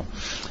follow.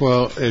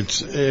 Well,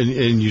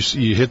 and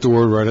you hit the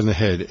word right on the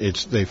head.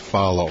 They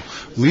follow.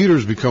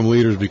 Leaders become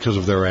leaders because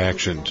of their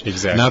actions.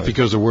 Exactly. Not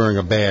because they're wearing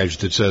a badge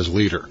that says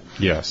leader.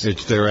 Yes.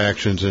 It's their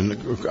actions,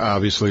 and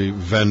obviously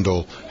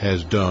Wendell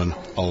has done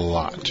a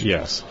lot.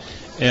 Yes.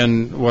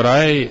 And what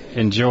I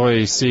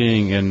enjoy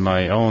seeing in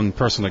my own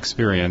personal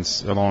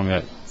experience along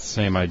that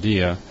same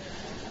idea,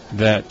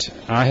 that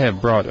I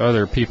have brought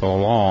other people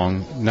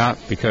along, not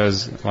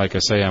because, like I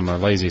say, I'm a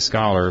lazy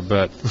scholar,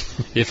 but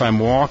if I'm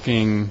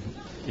walking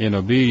in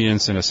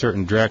obedience in a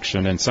certain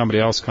direction and somebody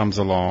else comes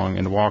along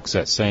and walks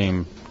that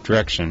same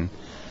direction,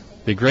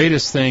 the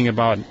greatest thing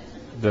about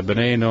the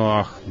B'nai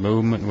Noach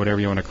movement, whatever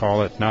you want to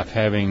call it, not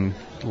having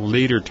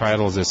leader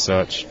titles as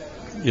such,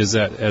 is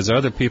that as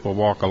other people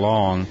walk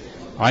along,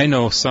 I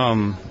know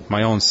some,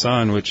 my own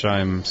son, which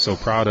I'm so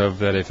proud of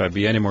that if I'd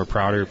be any more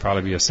prouder, it'd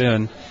probably be a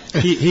sin.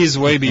 He's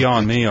way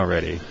beyond me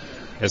already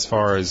as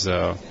far as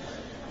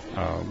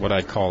what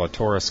I'd call a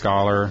Torah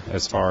scholar,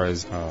 as far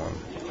as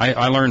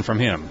I learned from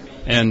him.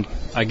 And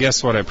I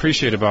guess what I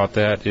appreciate about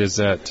that is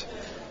that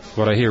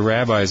what I hear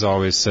rabbis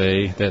always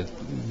say, that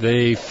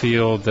they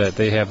feel that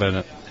they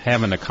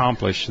haven't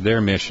accomplished their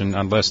mission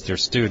unless their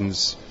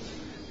students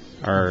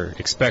are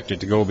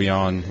expected to go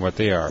beyond what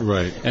they are.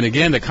 Right. And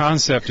again, the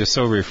concept is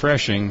so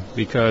refreshing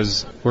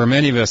because where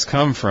many of us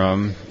come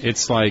from,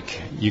 it's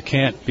like you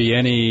can't be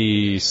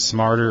any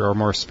smarter or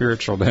more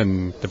spiritual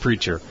than the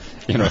preacher.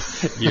 You know,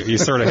 you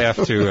sort of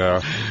have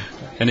to,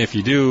 and if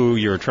you do,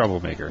 you're a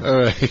troublemaker.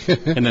 Right.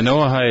 In the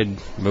Noahide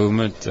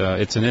movement,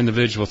 it's an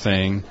individual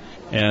thing,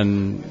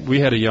 and we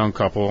had a young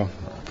couple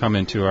come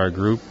into our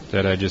group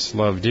that I just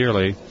love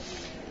dearly,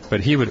 but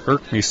he would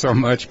irk me so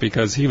much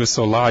because he was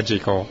so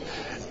logical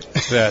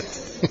that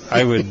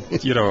I would,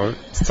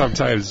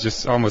 sometimes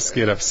just almost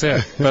get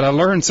upset. But I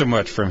learned so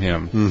much from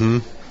him. Mm-hmm.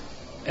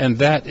 And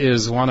that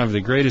is one of the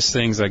greatest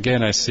things,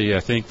 again, I see, I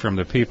think, from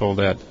the people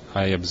that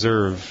I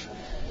observe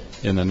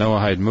in the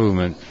Noahide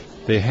movement.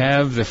 They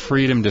have the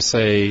freedom to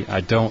say, I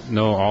don't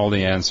know all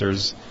the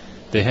answers.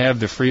 They have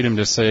the freedom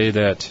to say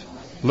that,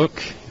 look,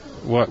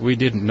 what we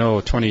didn't know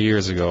 20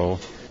 years ago,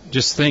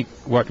 just think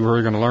what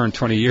we're going to learn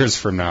 20 years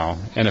from now.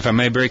 And if I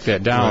may break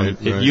that down,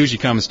 it usually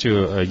comes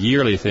to a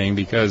yearly thing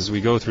because we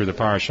go through the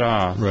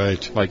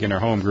parashah, like in our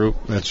home group.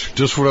 That's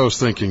just what I was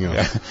thinking of.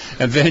 Yeah.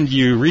 And then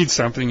you read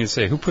something and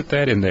say, who put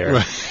that in there?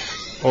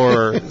 Right.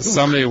 Or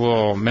somebody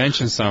will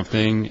mention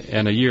something,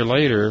 and a year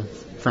later,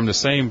 from the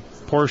same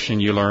portion,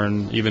 you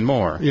learn even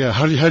more. Yeah,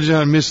 how did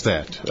I miss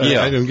that?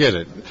 Yeah. I don't get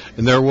it.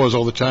 And there it was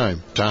all the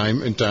time,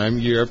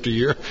 year after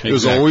year. Exactly. It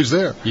was always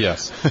there.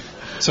 Yes.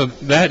 So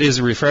that is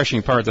a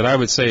refreshing part that I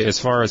would say, as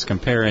far as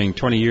comparing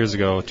 20 years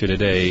ago to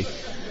today,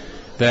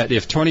 that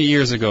if 20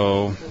 years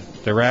ago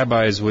the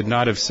rabbis would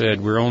not have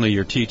said, we're only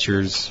your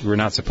teachers, we're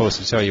not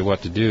supposed to tell you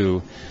what to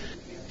do,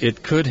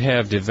 it could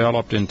have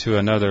developed into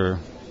another,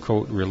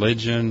 quote,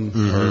 religion,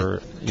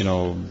 or,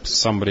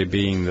 somebody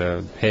being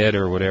the head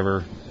or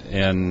whatever,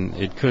 and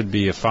it could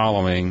be a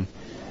following,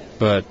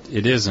 but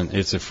it isn't.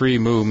 It's a free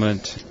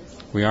movement.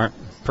 We aren't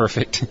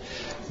perfect.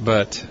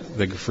 But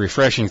the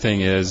refreshing thing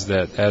is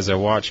that as I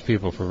watch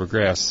people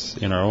progress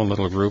in our own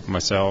little group,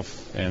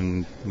 myself,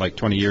 and like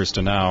 20 years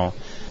to now,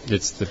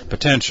 it's the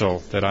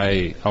potential that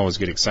I always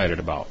get excited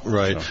about.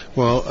 Right. So.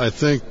 Well, I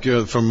think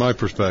from my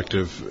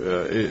perspective,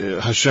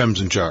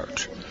 Hashem's in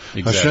charge.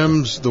 Exactly.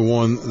 Hashem's the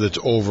one that's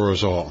over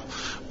us all.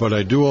 But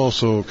I do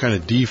also kind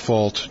of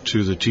default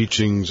to the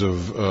teachings of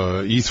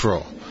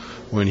Yithro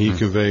when he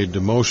conveyed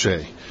to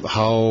Moshe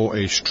how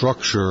a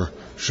structure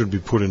should be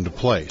put into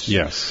place.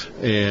 Yes.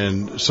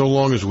 And so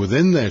long as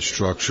within that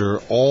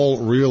structure, all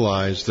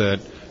realize that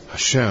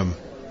Hashem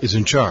is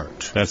in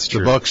charge. That's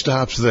true. The buck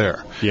stops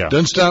there. Yeah.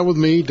 Doesn't stop with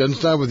me, doesn't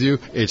stop with you,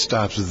 it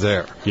stops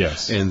there.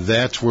 Yes. And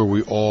that's where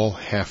we all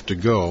have to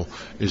go,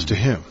 is to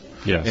Him.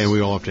 Yes. And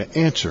we all have to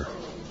answer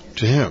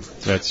to Him.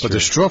 That's true. But the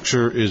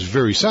structure is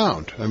very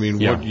sound. I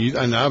mean,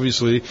 and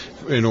obviously,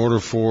 in order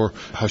for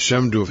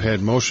Hashem to have had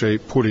Moshe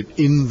put it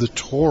in the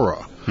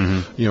Torah,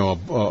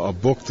 a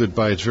book that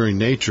by its very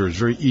nature is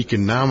very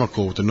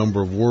economical with the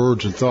number of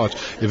words and thoughts.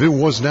 If it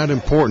was not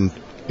important,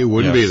 it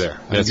wouldn't be there.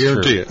 I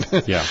guarantee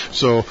it. Yeah.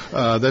 So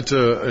that's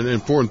an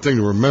important thing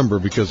to remember,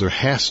 because there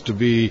has to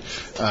be,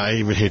 I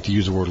even hate to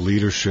use the word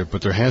leadership, but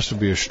there has to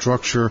be a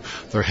structure.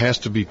 There has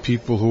to be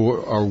people who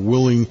are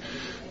willing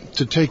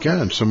to take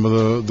on some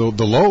of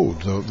the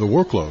load, the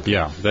workload.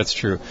 Yeah, that's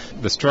true.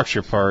 The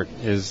structure part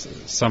is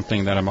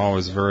something that I'm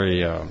always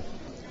very, I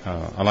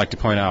like to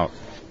point out.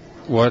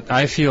 What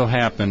I feel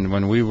happened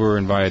when we were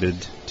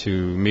invited to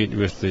meet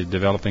with the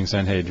Developing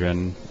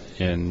Sanhedrin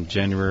in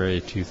January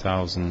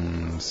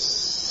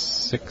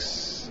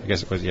 2006, I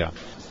guess it was,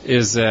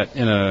 is that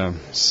in a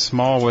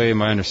small way,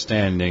 my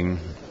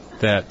understanding,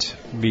 that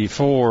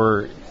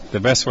before, the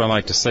best way I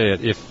like to say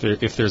it,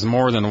 if there's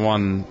more than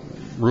one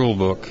rule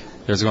book,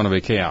 there's going to be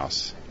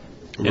chaos.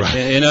 Right.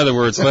 In other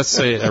words, let's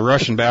say a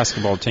Russian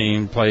basketball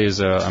team plays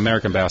an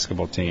American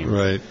basketball team.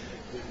 Right.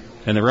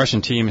 And the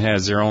Russian team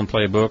has their own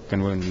playbook,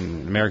 and when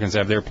Americans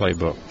have their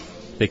playbook.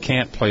 They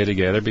can't play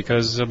together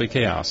because there'll be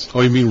chaos. Oh,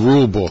 you mean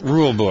rule book?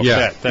 Rule book,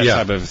 that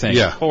type of thing.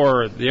 Yeah.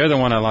 Or the other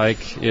one I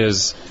like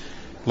is,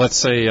 let's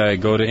say I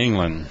go to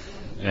England,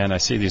 and I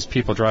see these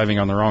people driving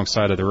on the wrong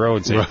side of the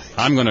road, say,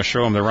 I'm going to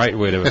show them the right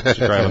way to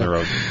drive on the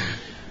road.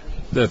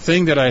 The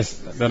thing that I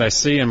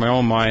see in my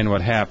own mind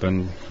what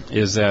happened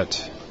is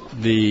that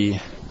the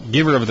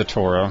giver of the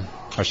Torah,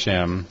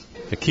 Hashem,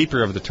 the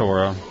keeper of the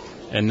Torah,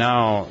 and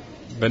now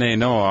B'nai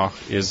Noach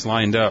is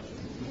lined up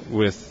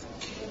with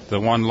the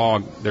one law.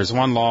 There's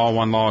one law,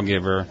 one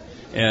lawgiver,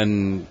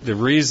 and the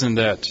reason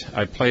that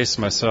I place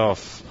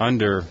myself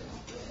under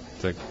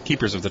the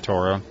keepers of the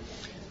Torah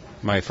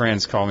my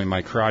friends call me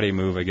my karate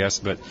move, I guess.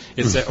 But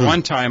it's at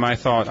one time I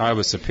thought I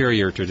was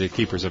superior to the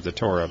keepers of the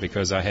Torah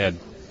because I had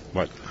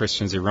what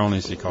Christians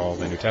erroneously call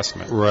the New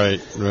Testament. Right.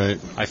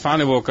 I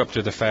finally woke up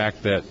to the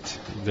fact that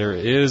there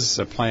is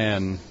a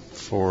plan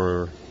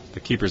for the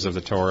keepers of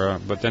the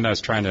Torah, but then I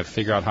was trying to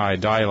figure out how I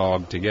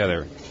dialogue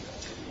together.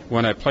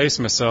 When I place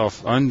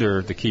myself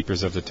under the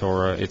keepers of the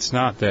Torah, it's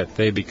not that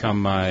they become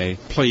my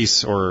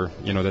police or,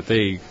 that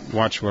they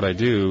watch what I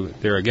do.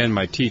 They're, again,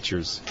 my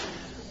teachers.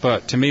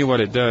 But to me, what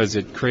it does,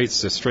 it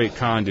creates a straight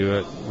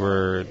conduit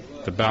where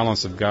the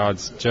balance of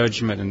God's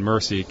judgment and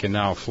mercy can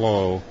now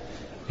flow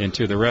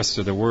into the rest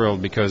of the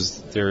world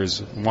because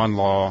there's one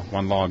law,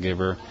 one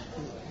lawgiver,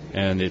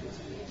 and it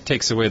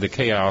takes away the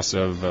chaos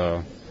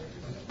of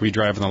we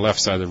drive on the left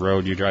side of the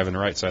road, you drive on the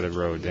right side of the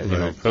road,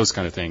 those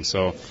kind of things.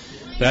 So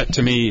that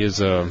to me is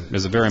a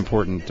very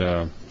important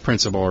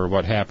principle, or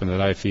what happened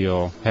that I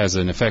feel has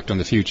an effect on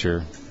the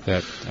future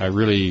that I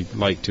really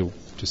like to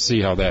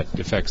see how that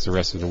affects the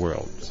rest of the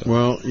world. So.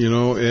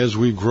 Well, as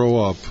we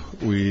grow up,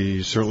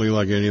 we certainly,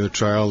 like any other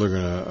child, are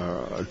going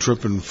to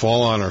trip and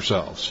fall on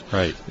ourselves.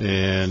 Right.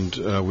 And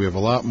we have a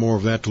lot more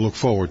of that to look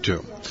forward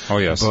to. Oh,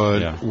 yes.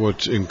 But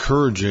what's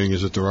encouraging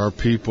is that there are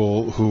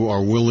people who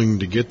are willing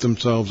to get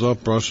themselves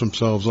up, brush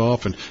themselves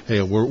off, and,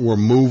 hey, we're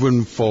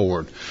moving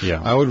forward.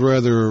 Yeah. I would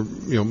rather,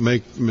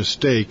 make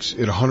mistakes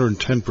at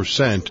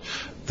 110%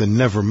 than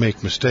never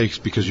make mistakes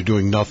because you're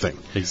doing nothing.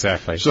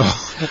 Exactly. So,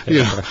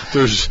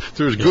 there's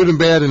good and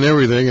bad in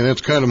everything, and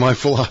that's kind of my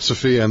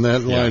philosophy on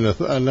that line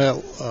on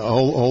that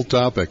whole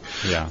topic.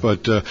 Yeah.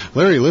 But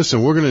Larry,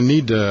 listen, we're going to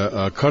need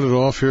to cut it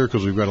off here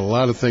because we've got a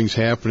lot of things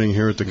happening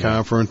here at the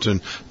conference,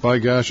 and by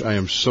gosh, I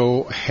am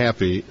so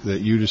happy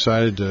that you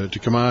decided to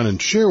come on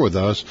and share with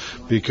us,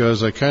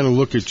 because I kind of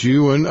look at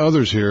you and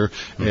others here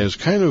as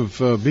kind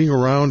of being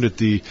around at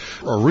the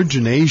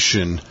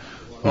origination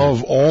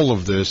of all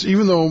of this,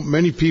 even though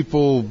many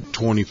people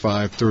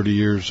 25, 30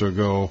 years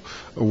ago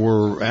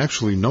were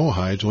actually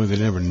Noahides, only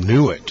they never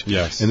knew it.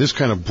 Yes. And this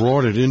kind of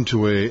brought it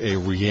into a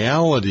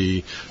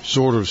reality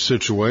sort of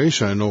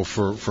situation. I know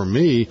for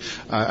me,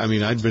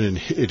 I'd been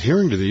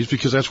adhering to these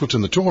because that's what's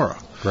in the Torah.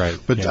 Right.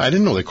 But I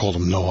didn't know they called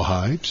them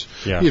Noahides.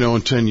 Yeah.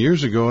 And 10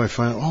 years ago I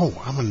found,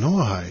 I'm a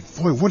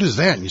Noahide. Boy, what is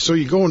that? And so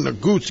you go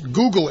and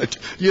Google it,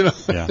 Yeah.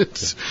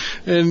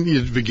 And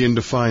you begin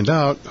to find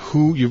out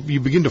you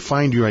begin to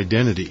find your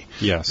identity.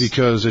 Yes.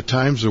 Because at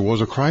times there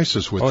was a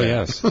crisis with that.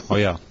 Yes. Oh,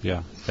 yeah.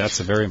 That's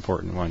a very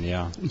important one,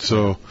 yeah.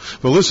 So,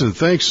 well, listen,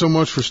 thanks so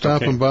much for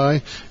stopping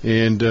by,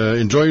 and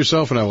enjoy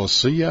yourself, and I will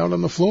see you out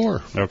on the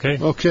floor. Okay.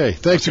 Okay.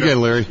 Thanks again,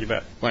 Larry. You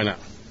bet. Bye now.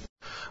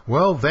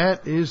 Well,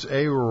 that is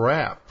a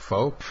wrap,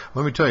 folks.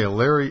 Let me tell you,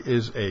 Larry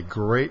is a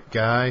great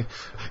guy.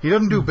 He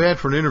doesn't do bad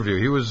for an interview.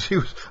 He was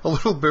a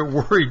little bit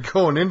worried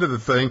going into the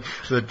thing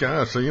that,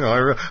 gosh,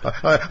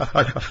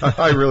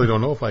 I really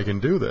don't know if I can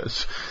do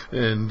this.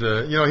 And,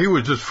 he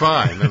was just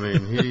fine. I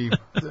mean,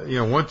 he,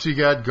 once he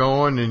got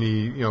going and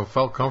he,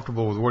 felt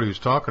comfortable with what he was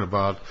talking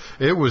about,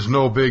 it was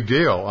no big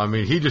deal. I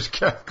mean, he just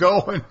kept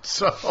going.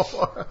 So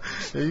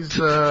he's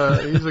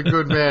a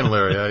good man,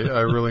 Larry.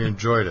 I really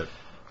enjoyed it.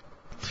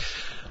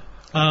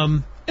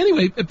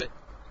 Anyway,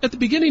 at the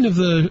beginning of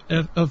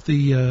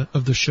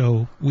the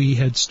show, we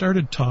had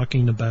started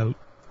talking about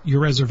your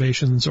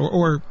reservations,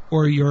 or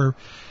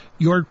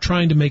you're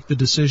trying to make the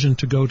decision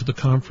to go to the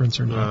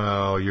conference or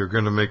not. Oh, you're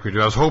going to make me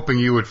do. I was hoping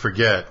you would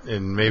forget,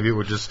 and maybe it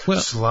would just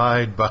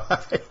slide by.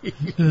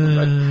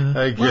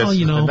 I guess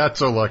not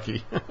so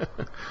lucky.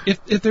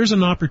 If there's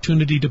an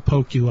opportunity to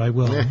poke you, I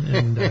will.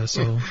 And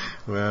so,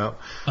 well.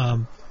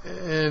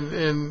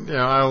 And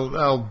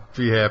I'll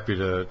be happy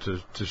to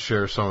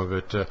share some of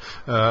it.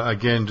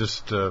 Again,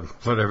 just to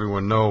let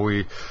everyone know,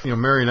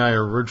 Mary and I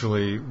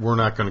originally were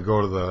not going to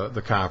go to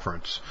the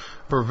conference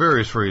for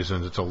various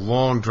reasons. It's a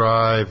long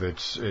drive. And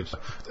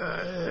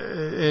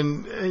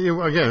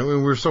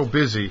again, we're so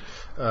busy.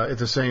 At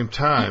the same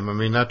time,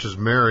 not just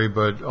Mary,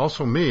 but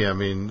also me.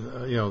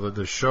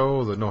 The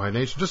show, the Noahide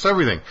Nation, just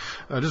everything,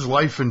 just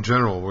life in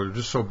general. We're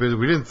just so busy.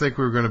 We didn't think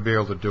we were going to be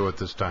able to do it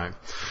this time.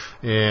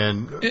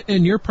 And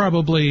you're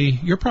probably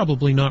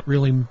not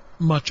really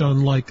much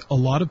unlike a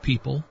lot of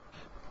people.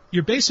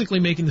 You're basically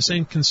making the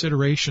same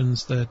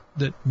considerations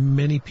that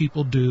many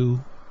people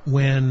do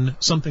when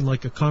something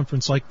like a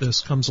conference like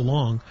this comes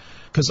along,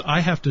 because I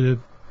have to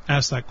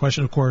ask that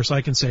question. Of course, I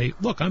can say,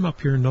 look, I'm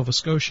up here in Nova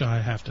Scotia. I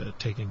have to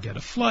take and get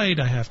a flight.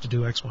 I have to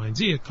do X, Y, and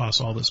Z. It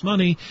costs all this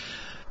money.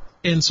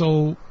 And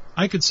so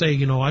I could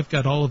say, I've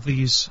got all of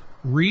these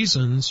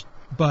reasons,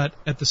 but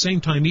at the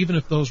same time, even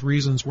if those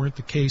reasons weren't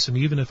the case, and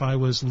even if I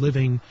was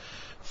living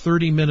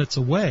 30 minutes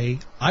away,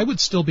 I would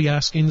still be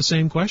asking the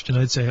same question.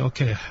 I'd say,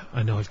 okay,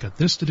 I know I've got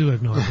this to do, I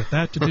know I've got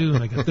that to do,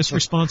 and I got this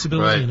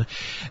responsibility, right.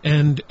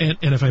 and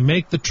if I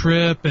make the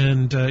trip,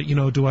 and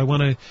do I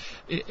want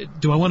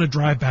to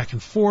drive back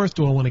and forth?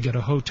 Do I want to get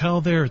a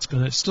hotel there? It's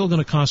still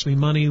going to cost me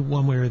money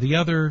one way or the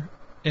other,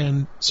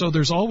 and so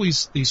there's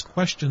always these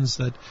questions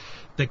that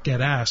get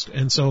asked,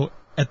 and so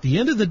at the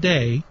end of the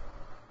day,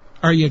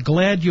 are you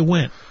glad you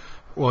went?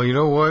 Well, you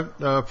know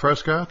what,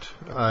 Prescott?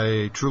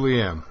 I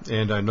truly am.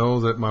 And I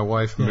know that my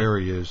wife,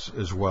 Mary, is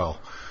as well.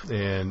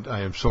 And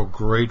I am so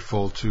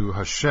grateful to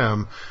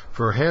Hashem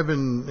for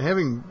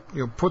having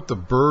put the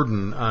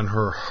burden on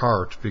her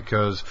heart,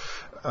 because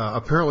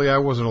apparently I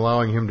wasn't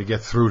allowing him to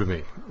get through to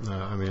me.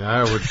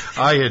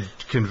 I had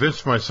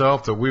convinced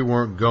myself that we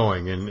weren't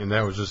going, and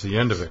that was just the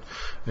end of it.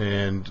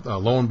 And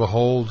lo and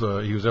behold,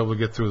 he was able to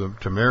get through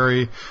to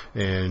Mary,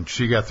 and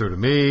she got through to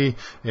me,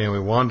 and we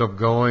wound up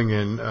going,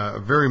 and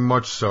very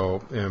much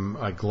so am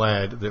I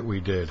glad that we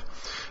did.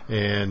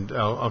 And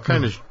I'll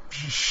kind of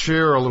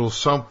share a little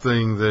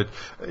something that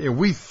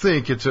we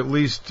think it's at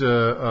least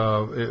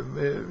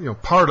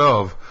part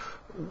of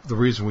the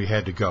reason we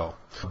had to go.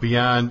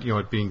 Beyond,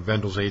 it being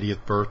Vendel's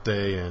 80th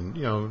birthday and,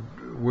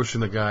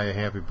 wishing the guy a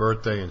happy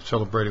birthday and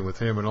celebrating with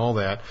him and all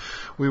that,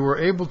 we were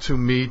able to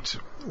meet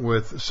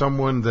with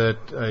someone that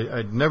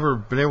I'd never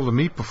been able to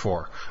meet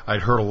before.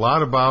 I'd heard a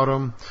lot about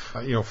him,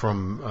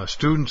 from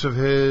students of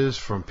his,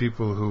 from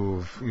people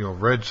who've,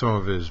 read some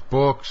of his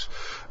books.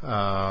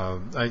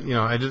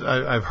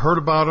 I've heard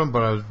about him,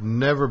 but I've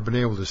never been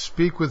able to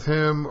speak with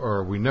him,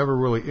 or we never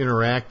really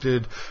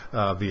interacted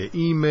via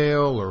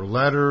email or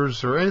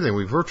letters or anything.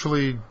 We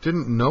virtually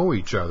didn't know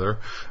each other,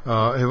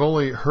 have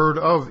only heard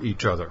of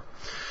each other.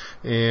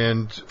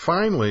 And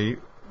finally,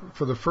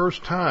 for the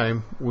first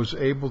time, was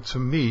able to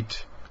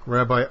meet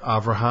Rabbi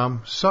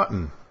Avraham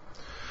Sutton.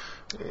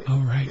 Oh,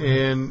 right.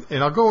 And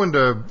I'll go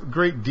into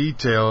great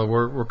detail.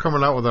 We're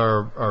coming out with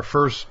our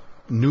first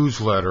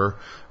newsletter.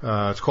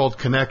 It's called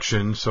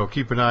Connection, so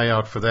keep an eye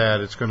out for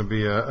that. It's going to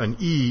be an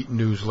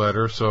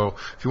e-newsletter, so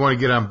if you want to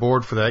get on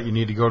board for that, you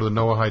need to go to the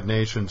Noahide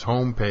Nation's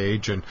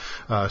homepage and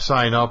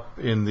sign up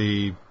in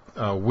the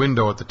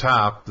window at the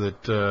top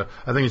that I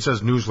think it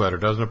says newsletter,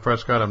 doesn't it,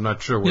 Prescott? I'm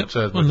not sure what it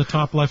says. On the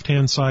top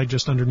left-hand side,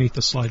 just underneath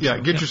the slideshow. Yeah,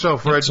 get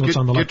yourself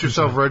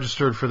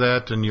registered for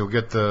that, and you'll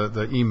get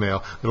the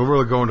email. It'll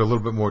really go into a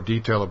little bit more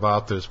detail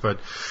about this. But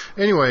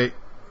anyway,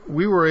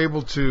 we were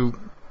able to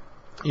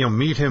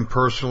meet him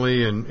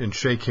personally and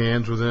shake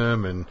hands with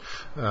him, and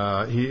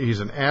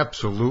he's an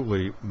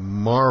absolutely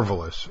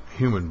marvelous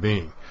human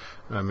being.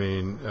 I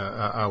mean,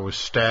 I was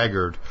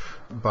staggered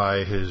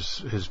by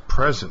his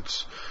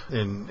presence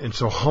and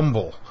so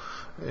humble,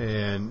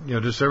 and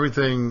just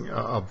everything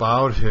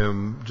about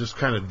him just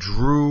kind of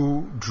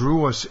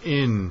drew us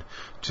in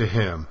to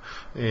him.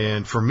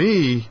 And for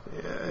me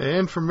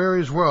and for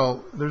Mary as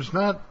well, there's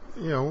not.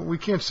 We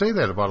can't say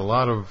that about a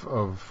lot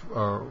of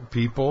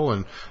people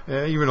and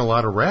even a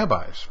lot of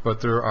rabbis,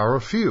 but there are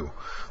a few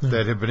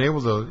that have been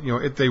able to,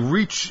 if they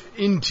reach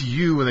into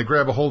you and they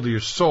grab a hold of your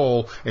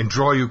soul and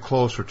draw you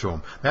closer to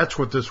them. That's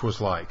what this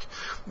was like.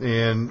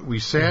 And we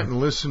sat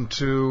and listened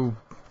to,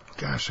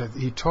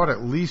 he taught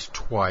at least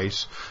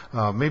twice,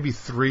 maybe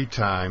 3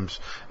 times,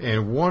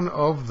 and one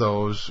of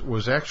those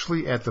was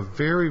actually at the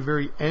very,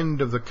 very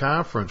end of the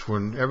conference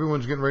when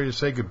everyone's getting ready to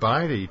say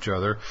goodbye to each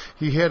other.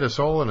 He had us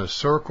all in a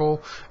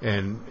circle,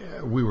 and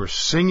we were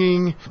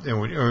singing,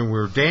 and we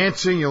were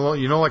dancing,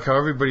 like how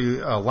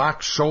everybody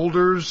locks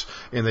shoulders,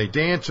 and they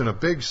dance in a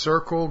big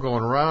circle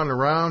going around and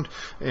around,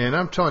 and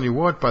I'm telling you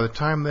what, by the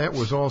time that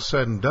was all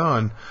said and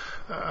done,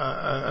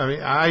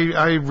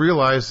 I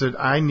realized that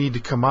I need to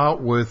come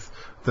out with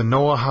the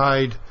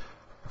Noahide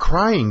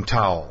crying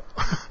towel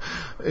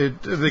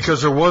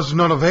because there was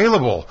none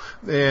available.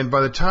 And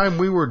by the time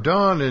we were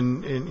done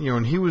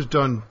and he was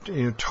done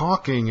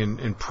talking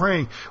and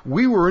praying,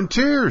 we were in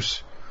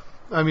tears.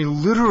 I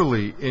mean,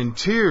 literally in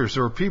tears.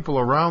 There were people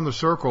around the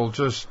circle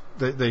just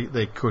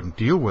they couldn't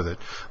deal with it.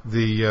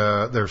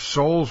 Their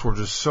souls were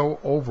just so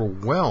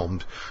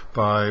overwhelmed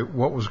by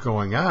what was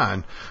going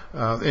on,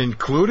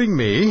 including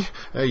me.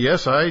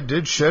 Yes, I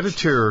did shed a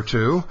tear or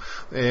two,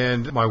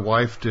 and my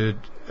wife did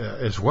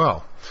as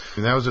well.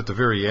 And that was at the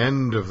very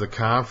end of the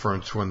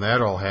conference when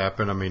that all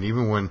happened. I mean,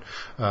 even when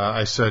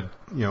I said,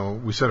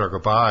 we said our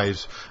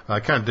goodbyes,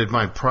 I kind of did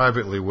mine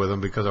privately with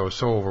him because I was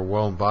so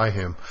overwhelmed by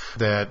him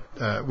that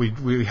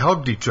we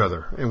hugged each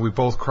other and we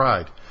both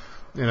cried.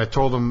 And I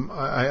told him,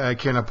 I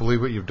cannot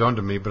believe what you've done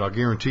to me, but I'll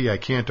guarantee I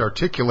can't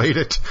articulate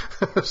it.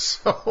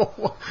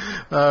 So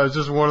it was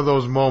just one of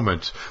those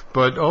moments.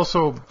 But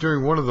also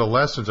during one of the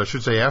lessons, I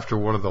should say after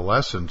one of the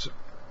lessons,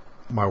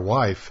 my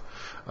wife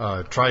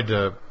tried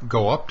to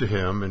go up to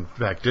him, in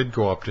fact did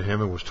go up to him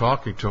and was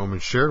talking to him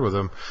and shared with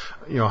him,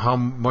 how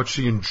much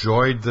she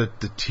enjoyed the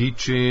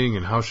teaching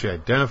and how she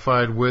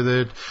identified with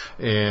it.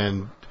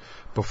 And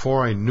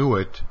before I knew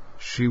it,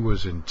 she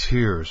was in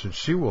tears, and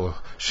she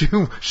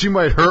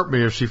might hurt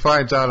me if she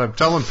finds out I'm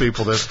telling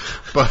people this,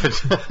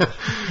 but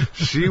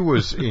she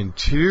was in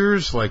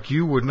tears like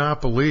you would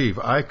not believe.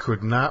 I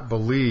could not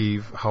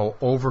believe how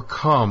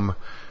overcome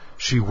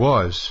she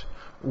was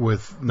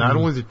with not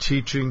only the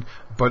teaching,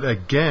 but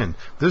again,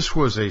 this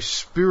was a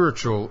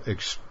spiritual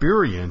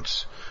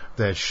experience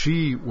that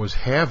she was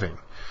having.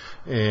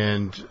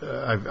 And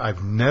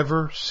I've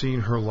never seen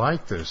her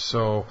like this.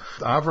 So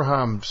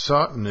Avraham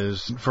Sutton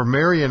is, for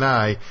Mary and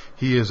I,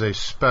 he is a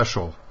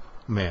special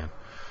man.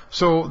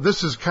 So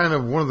this is kind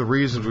of one of the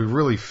reasons we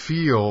really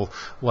feel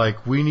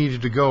like we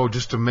needed to go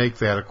just to make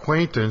that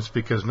acquaintance,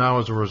 because now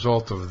as a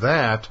result of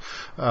that,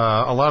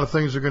 a lot of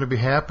things are going to be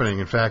happening.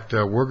 In fact,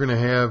 we're going to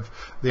have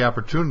the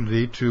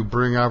opportunity to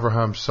bring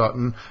Avraham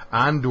Sutton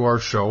onto our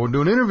show and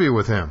do an interview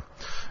with him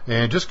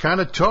and just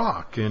kind of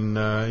talk.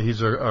 And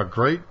he's a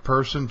great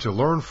person to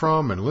learn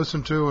from and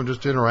listen to and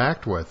just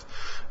interact with.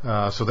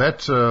 So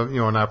that's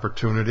an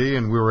opportunity,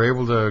 and we were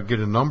able to get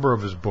a number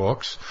of his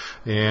books,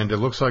 and it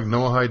looks like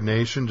Noahide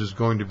Nations is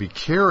going to be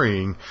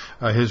carrying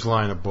his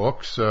line of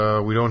books.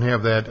 We don't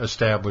have that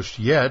established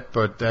yet,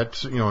 but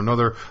that's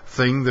another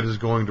thing that is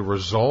going to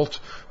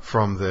result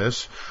from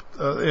this.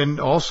 And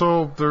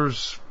also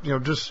there's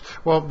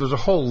there's a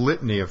whole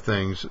litany of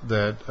things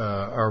that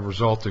are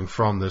resulting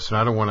from this, and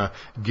I don't want to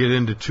get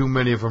into too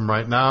many of them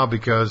right now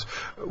because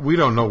we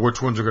don't know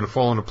which ones are going to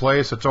fall into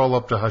place. It's all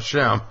up to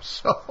Hashem.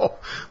 So,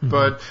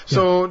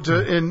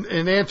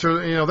 in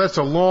answer, that's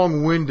a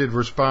long-winded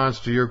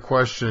response to your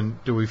question.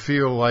 Do I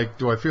feel like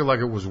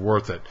it was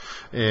worth it?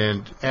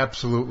 And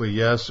absolutely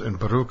yes. And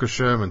Baruch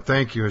Hashem, and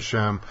thank you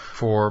Hashem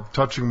for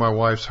touching my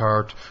wife's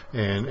heart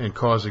and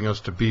causing us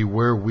to be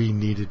where we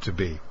needed to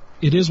be.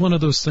 It is one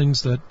of those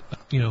things that,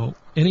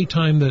 any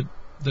time that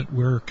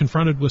we're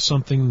confronted with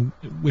something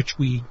which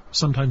we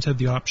sometimes have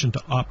the option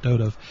to opt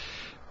out of,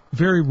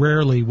 very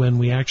rarely when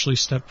we actually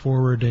step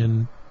forward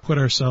and put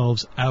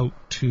ourselves out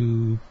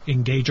to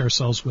engage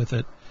ourselves with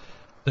it,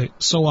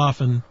 that so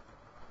often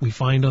we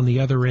find on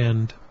the other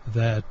end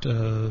that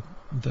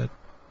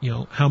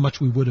how much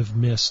we would have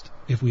missed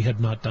if we had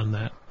not done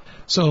that.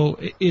 So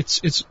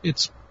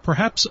it's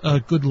perhaps a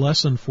good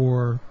lesson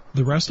for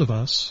the rest of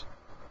us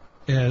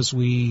as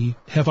we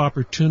have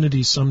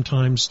opportunities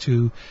sometimes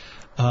to,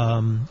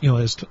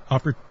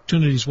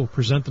 opportunities will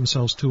present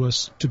themselves to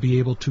us to be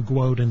able to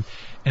go out and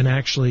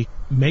actually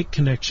make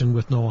connection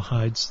with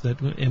Noahides,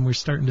 and we're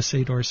starting to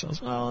say to ourselves,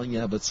 well,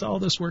 yeah, but it's all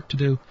this work to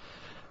do.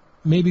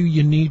 Maybe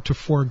you need to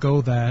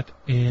forego that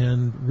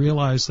and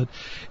realize that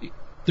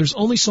there's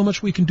only so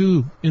much we can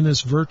do in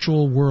this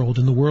virtual world,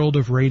 in the world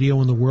of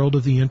radio, in the world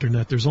of the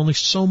Internet. There's only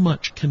so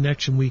much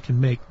connection we can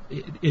make.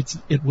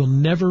 It will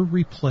never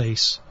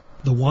replace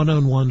the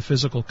one-on-one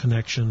physical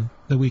connection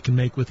that we can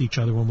make with each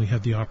other when we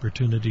have the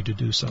opportunity to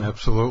do so.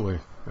 Absolutely.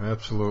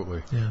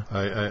 Yeah.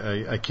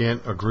 I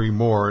can't agree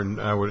more, and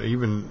I would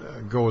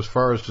even go as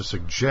far as to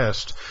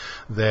suggest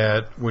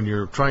that when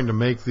you're trying to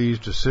make these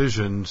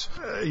decisions,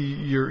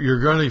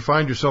 you're going to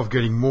find yourself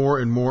getting more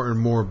and more and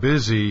more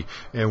busy,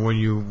 and when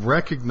you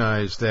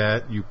recognize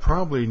that, you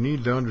probably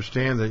need to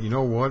understand that,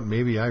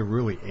 maybe I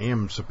really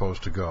am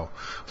supposed to go.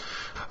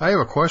 I have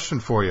a question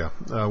for you.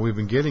 We've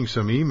been getting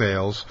some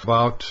emails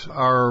about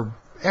our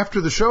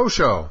After the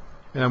Show.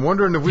 And I'm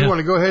wondering if we want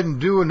to go ahead and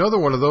do another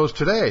one of those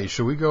today.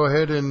 Should we go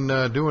ahead and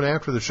do an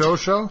After the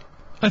Show?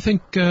 I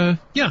think,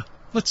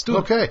 let's do it.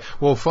 Okay.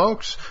 Well,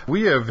 folks,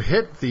 we have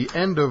hit the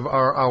end of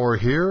our hour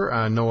here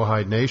on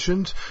Noahide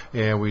Nations,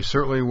 and we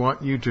certainly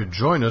want you to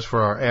join us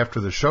for our After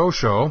the Show.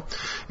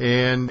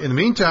 And in the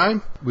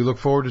meantime, we look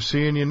forward to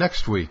seeing you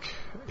next week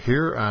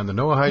here on the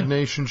Noahide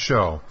Nation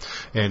Show.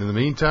 And in the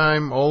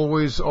meantime,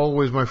 always,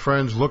 my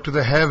friends, look to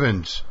the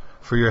heavens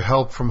for your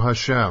help from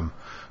Hashem,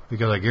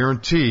 because I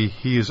guarantee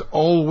He is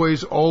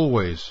always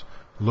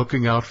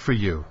looking out for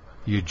you.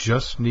 You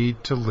just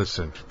need to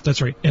listen.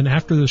 That's right. And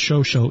After the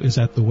Show is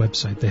at the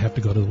website. They have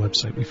to go to the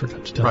website. We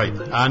forgot to tell them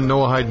that. Right, on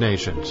Noahide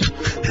Nations.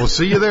 We'll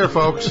see you there,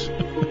 folks.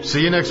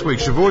 See you next week.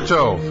 Shavua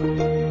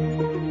Tov.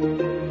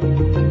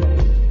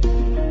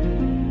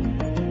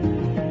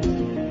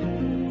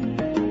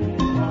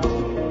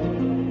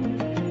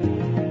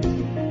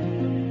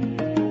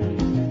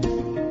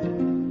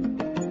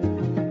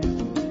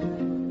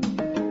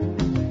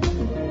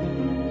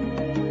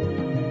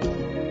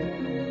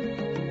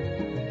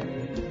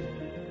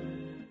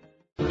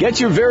 Get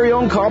your very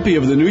own copy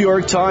of the New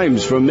York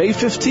Times from May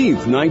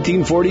 15th,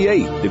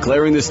 1948,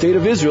 declaring the State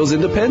of Israel's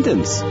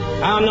independence.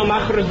 אנו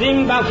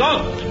מכריזים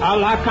בזאת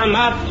על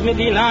הקמת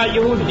מדינה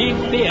יהודית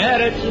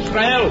בארץ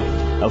ישראל.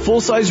 A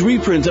full-size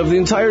reprint of the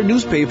entire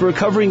newspaper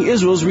covering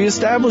Israel's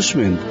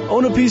reestablishment.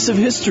 Own a piece of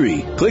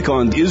history. Click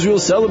on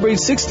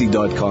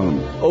IsraelCelebrates60.com.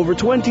 Over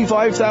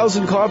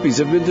 25,000 copies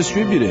have been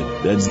distributed.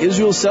 That's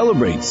Israel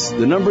Celebrates,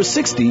 the number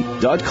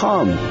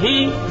 60.com.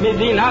 היא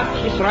מדינת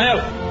ישראל.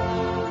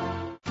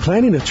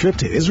 Planning a trip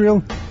to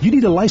Israel? You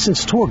need a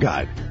licensed tour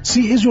guide.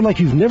 See Israel like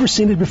you've never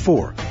seen it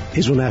before.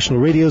 Israel National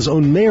Radio's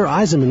own Mayor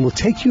Eisenman will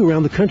take you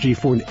around the country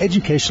for an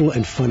educational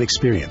and fun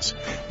experience.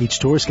 Each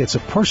tourist gets a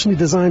personally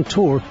designed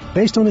tour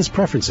based on his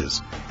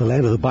preferences. The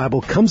land of the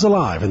Bible comes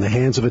alive in the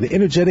hands of an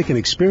energetic and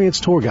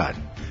experienced tour guide.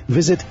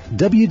 Visit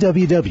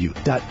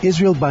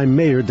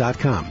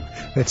www.israelbymayor.com.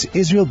 That's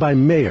Israel by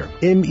Mayor,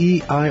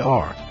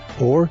 M-E-I-R.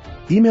 Or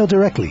email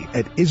directly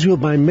at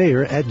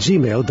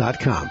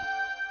israelbymayor@gmail.com.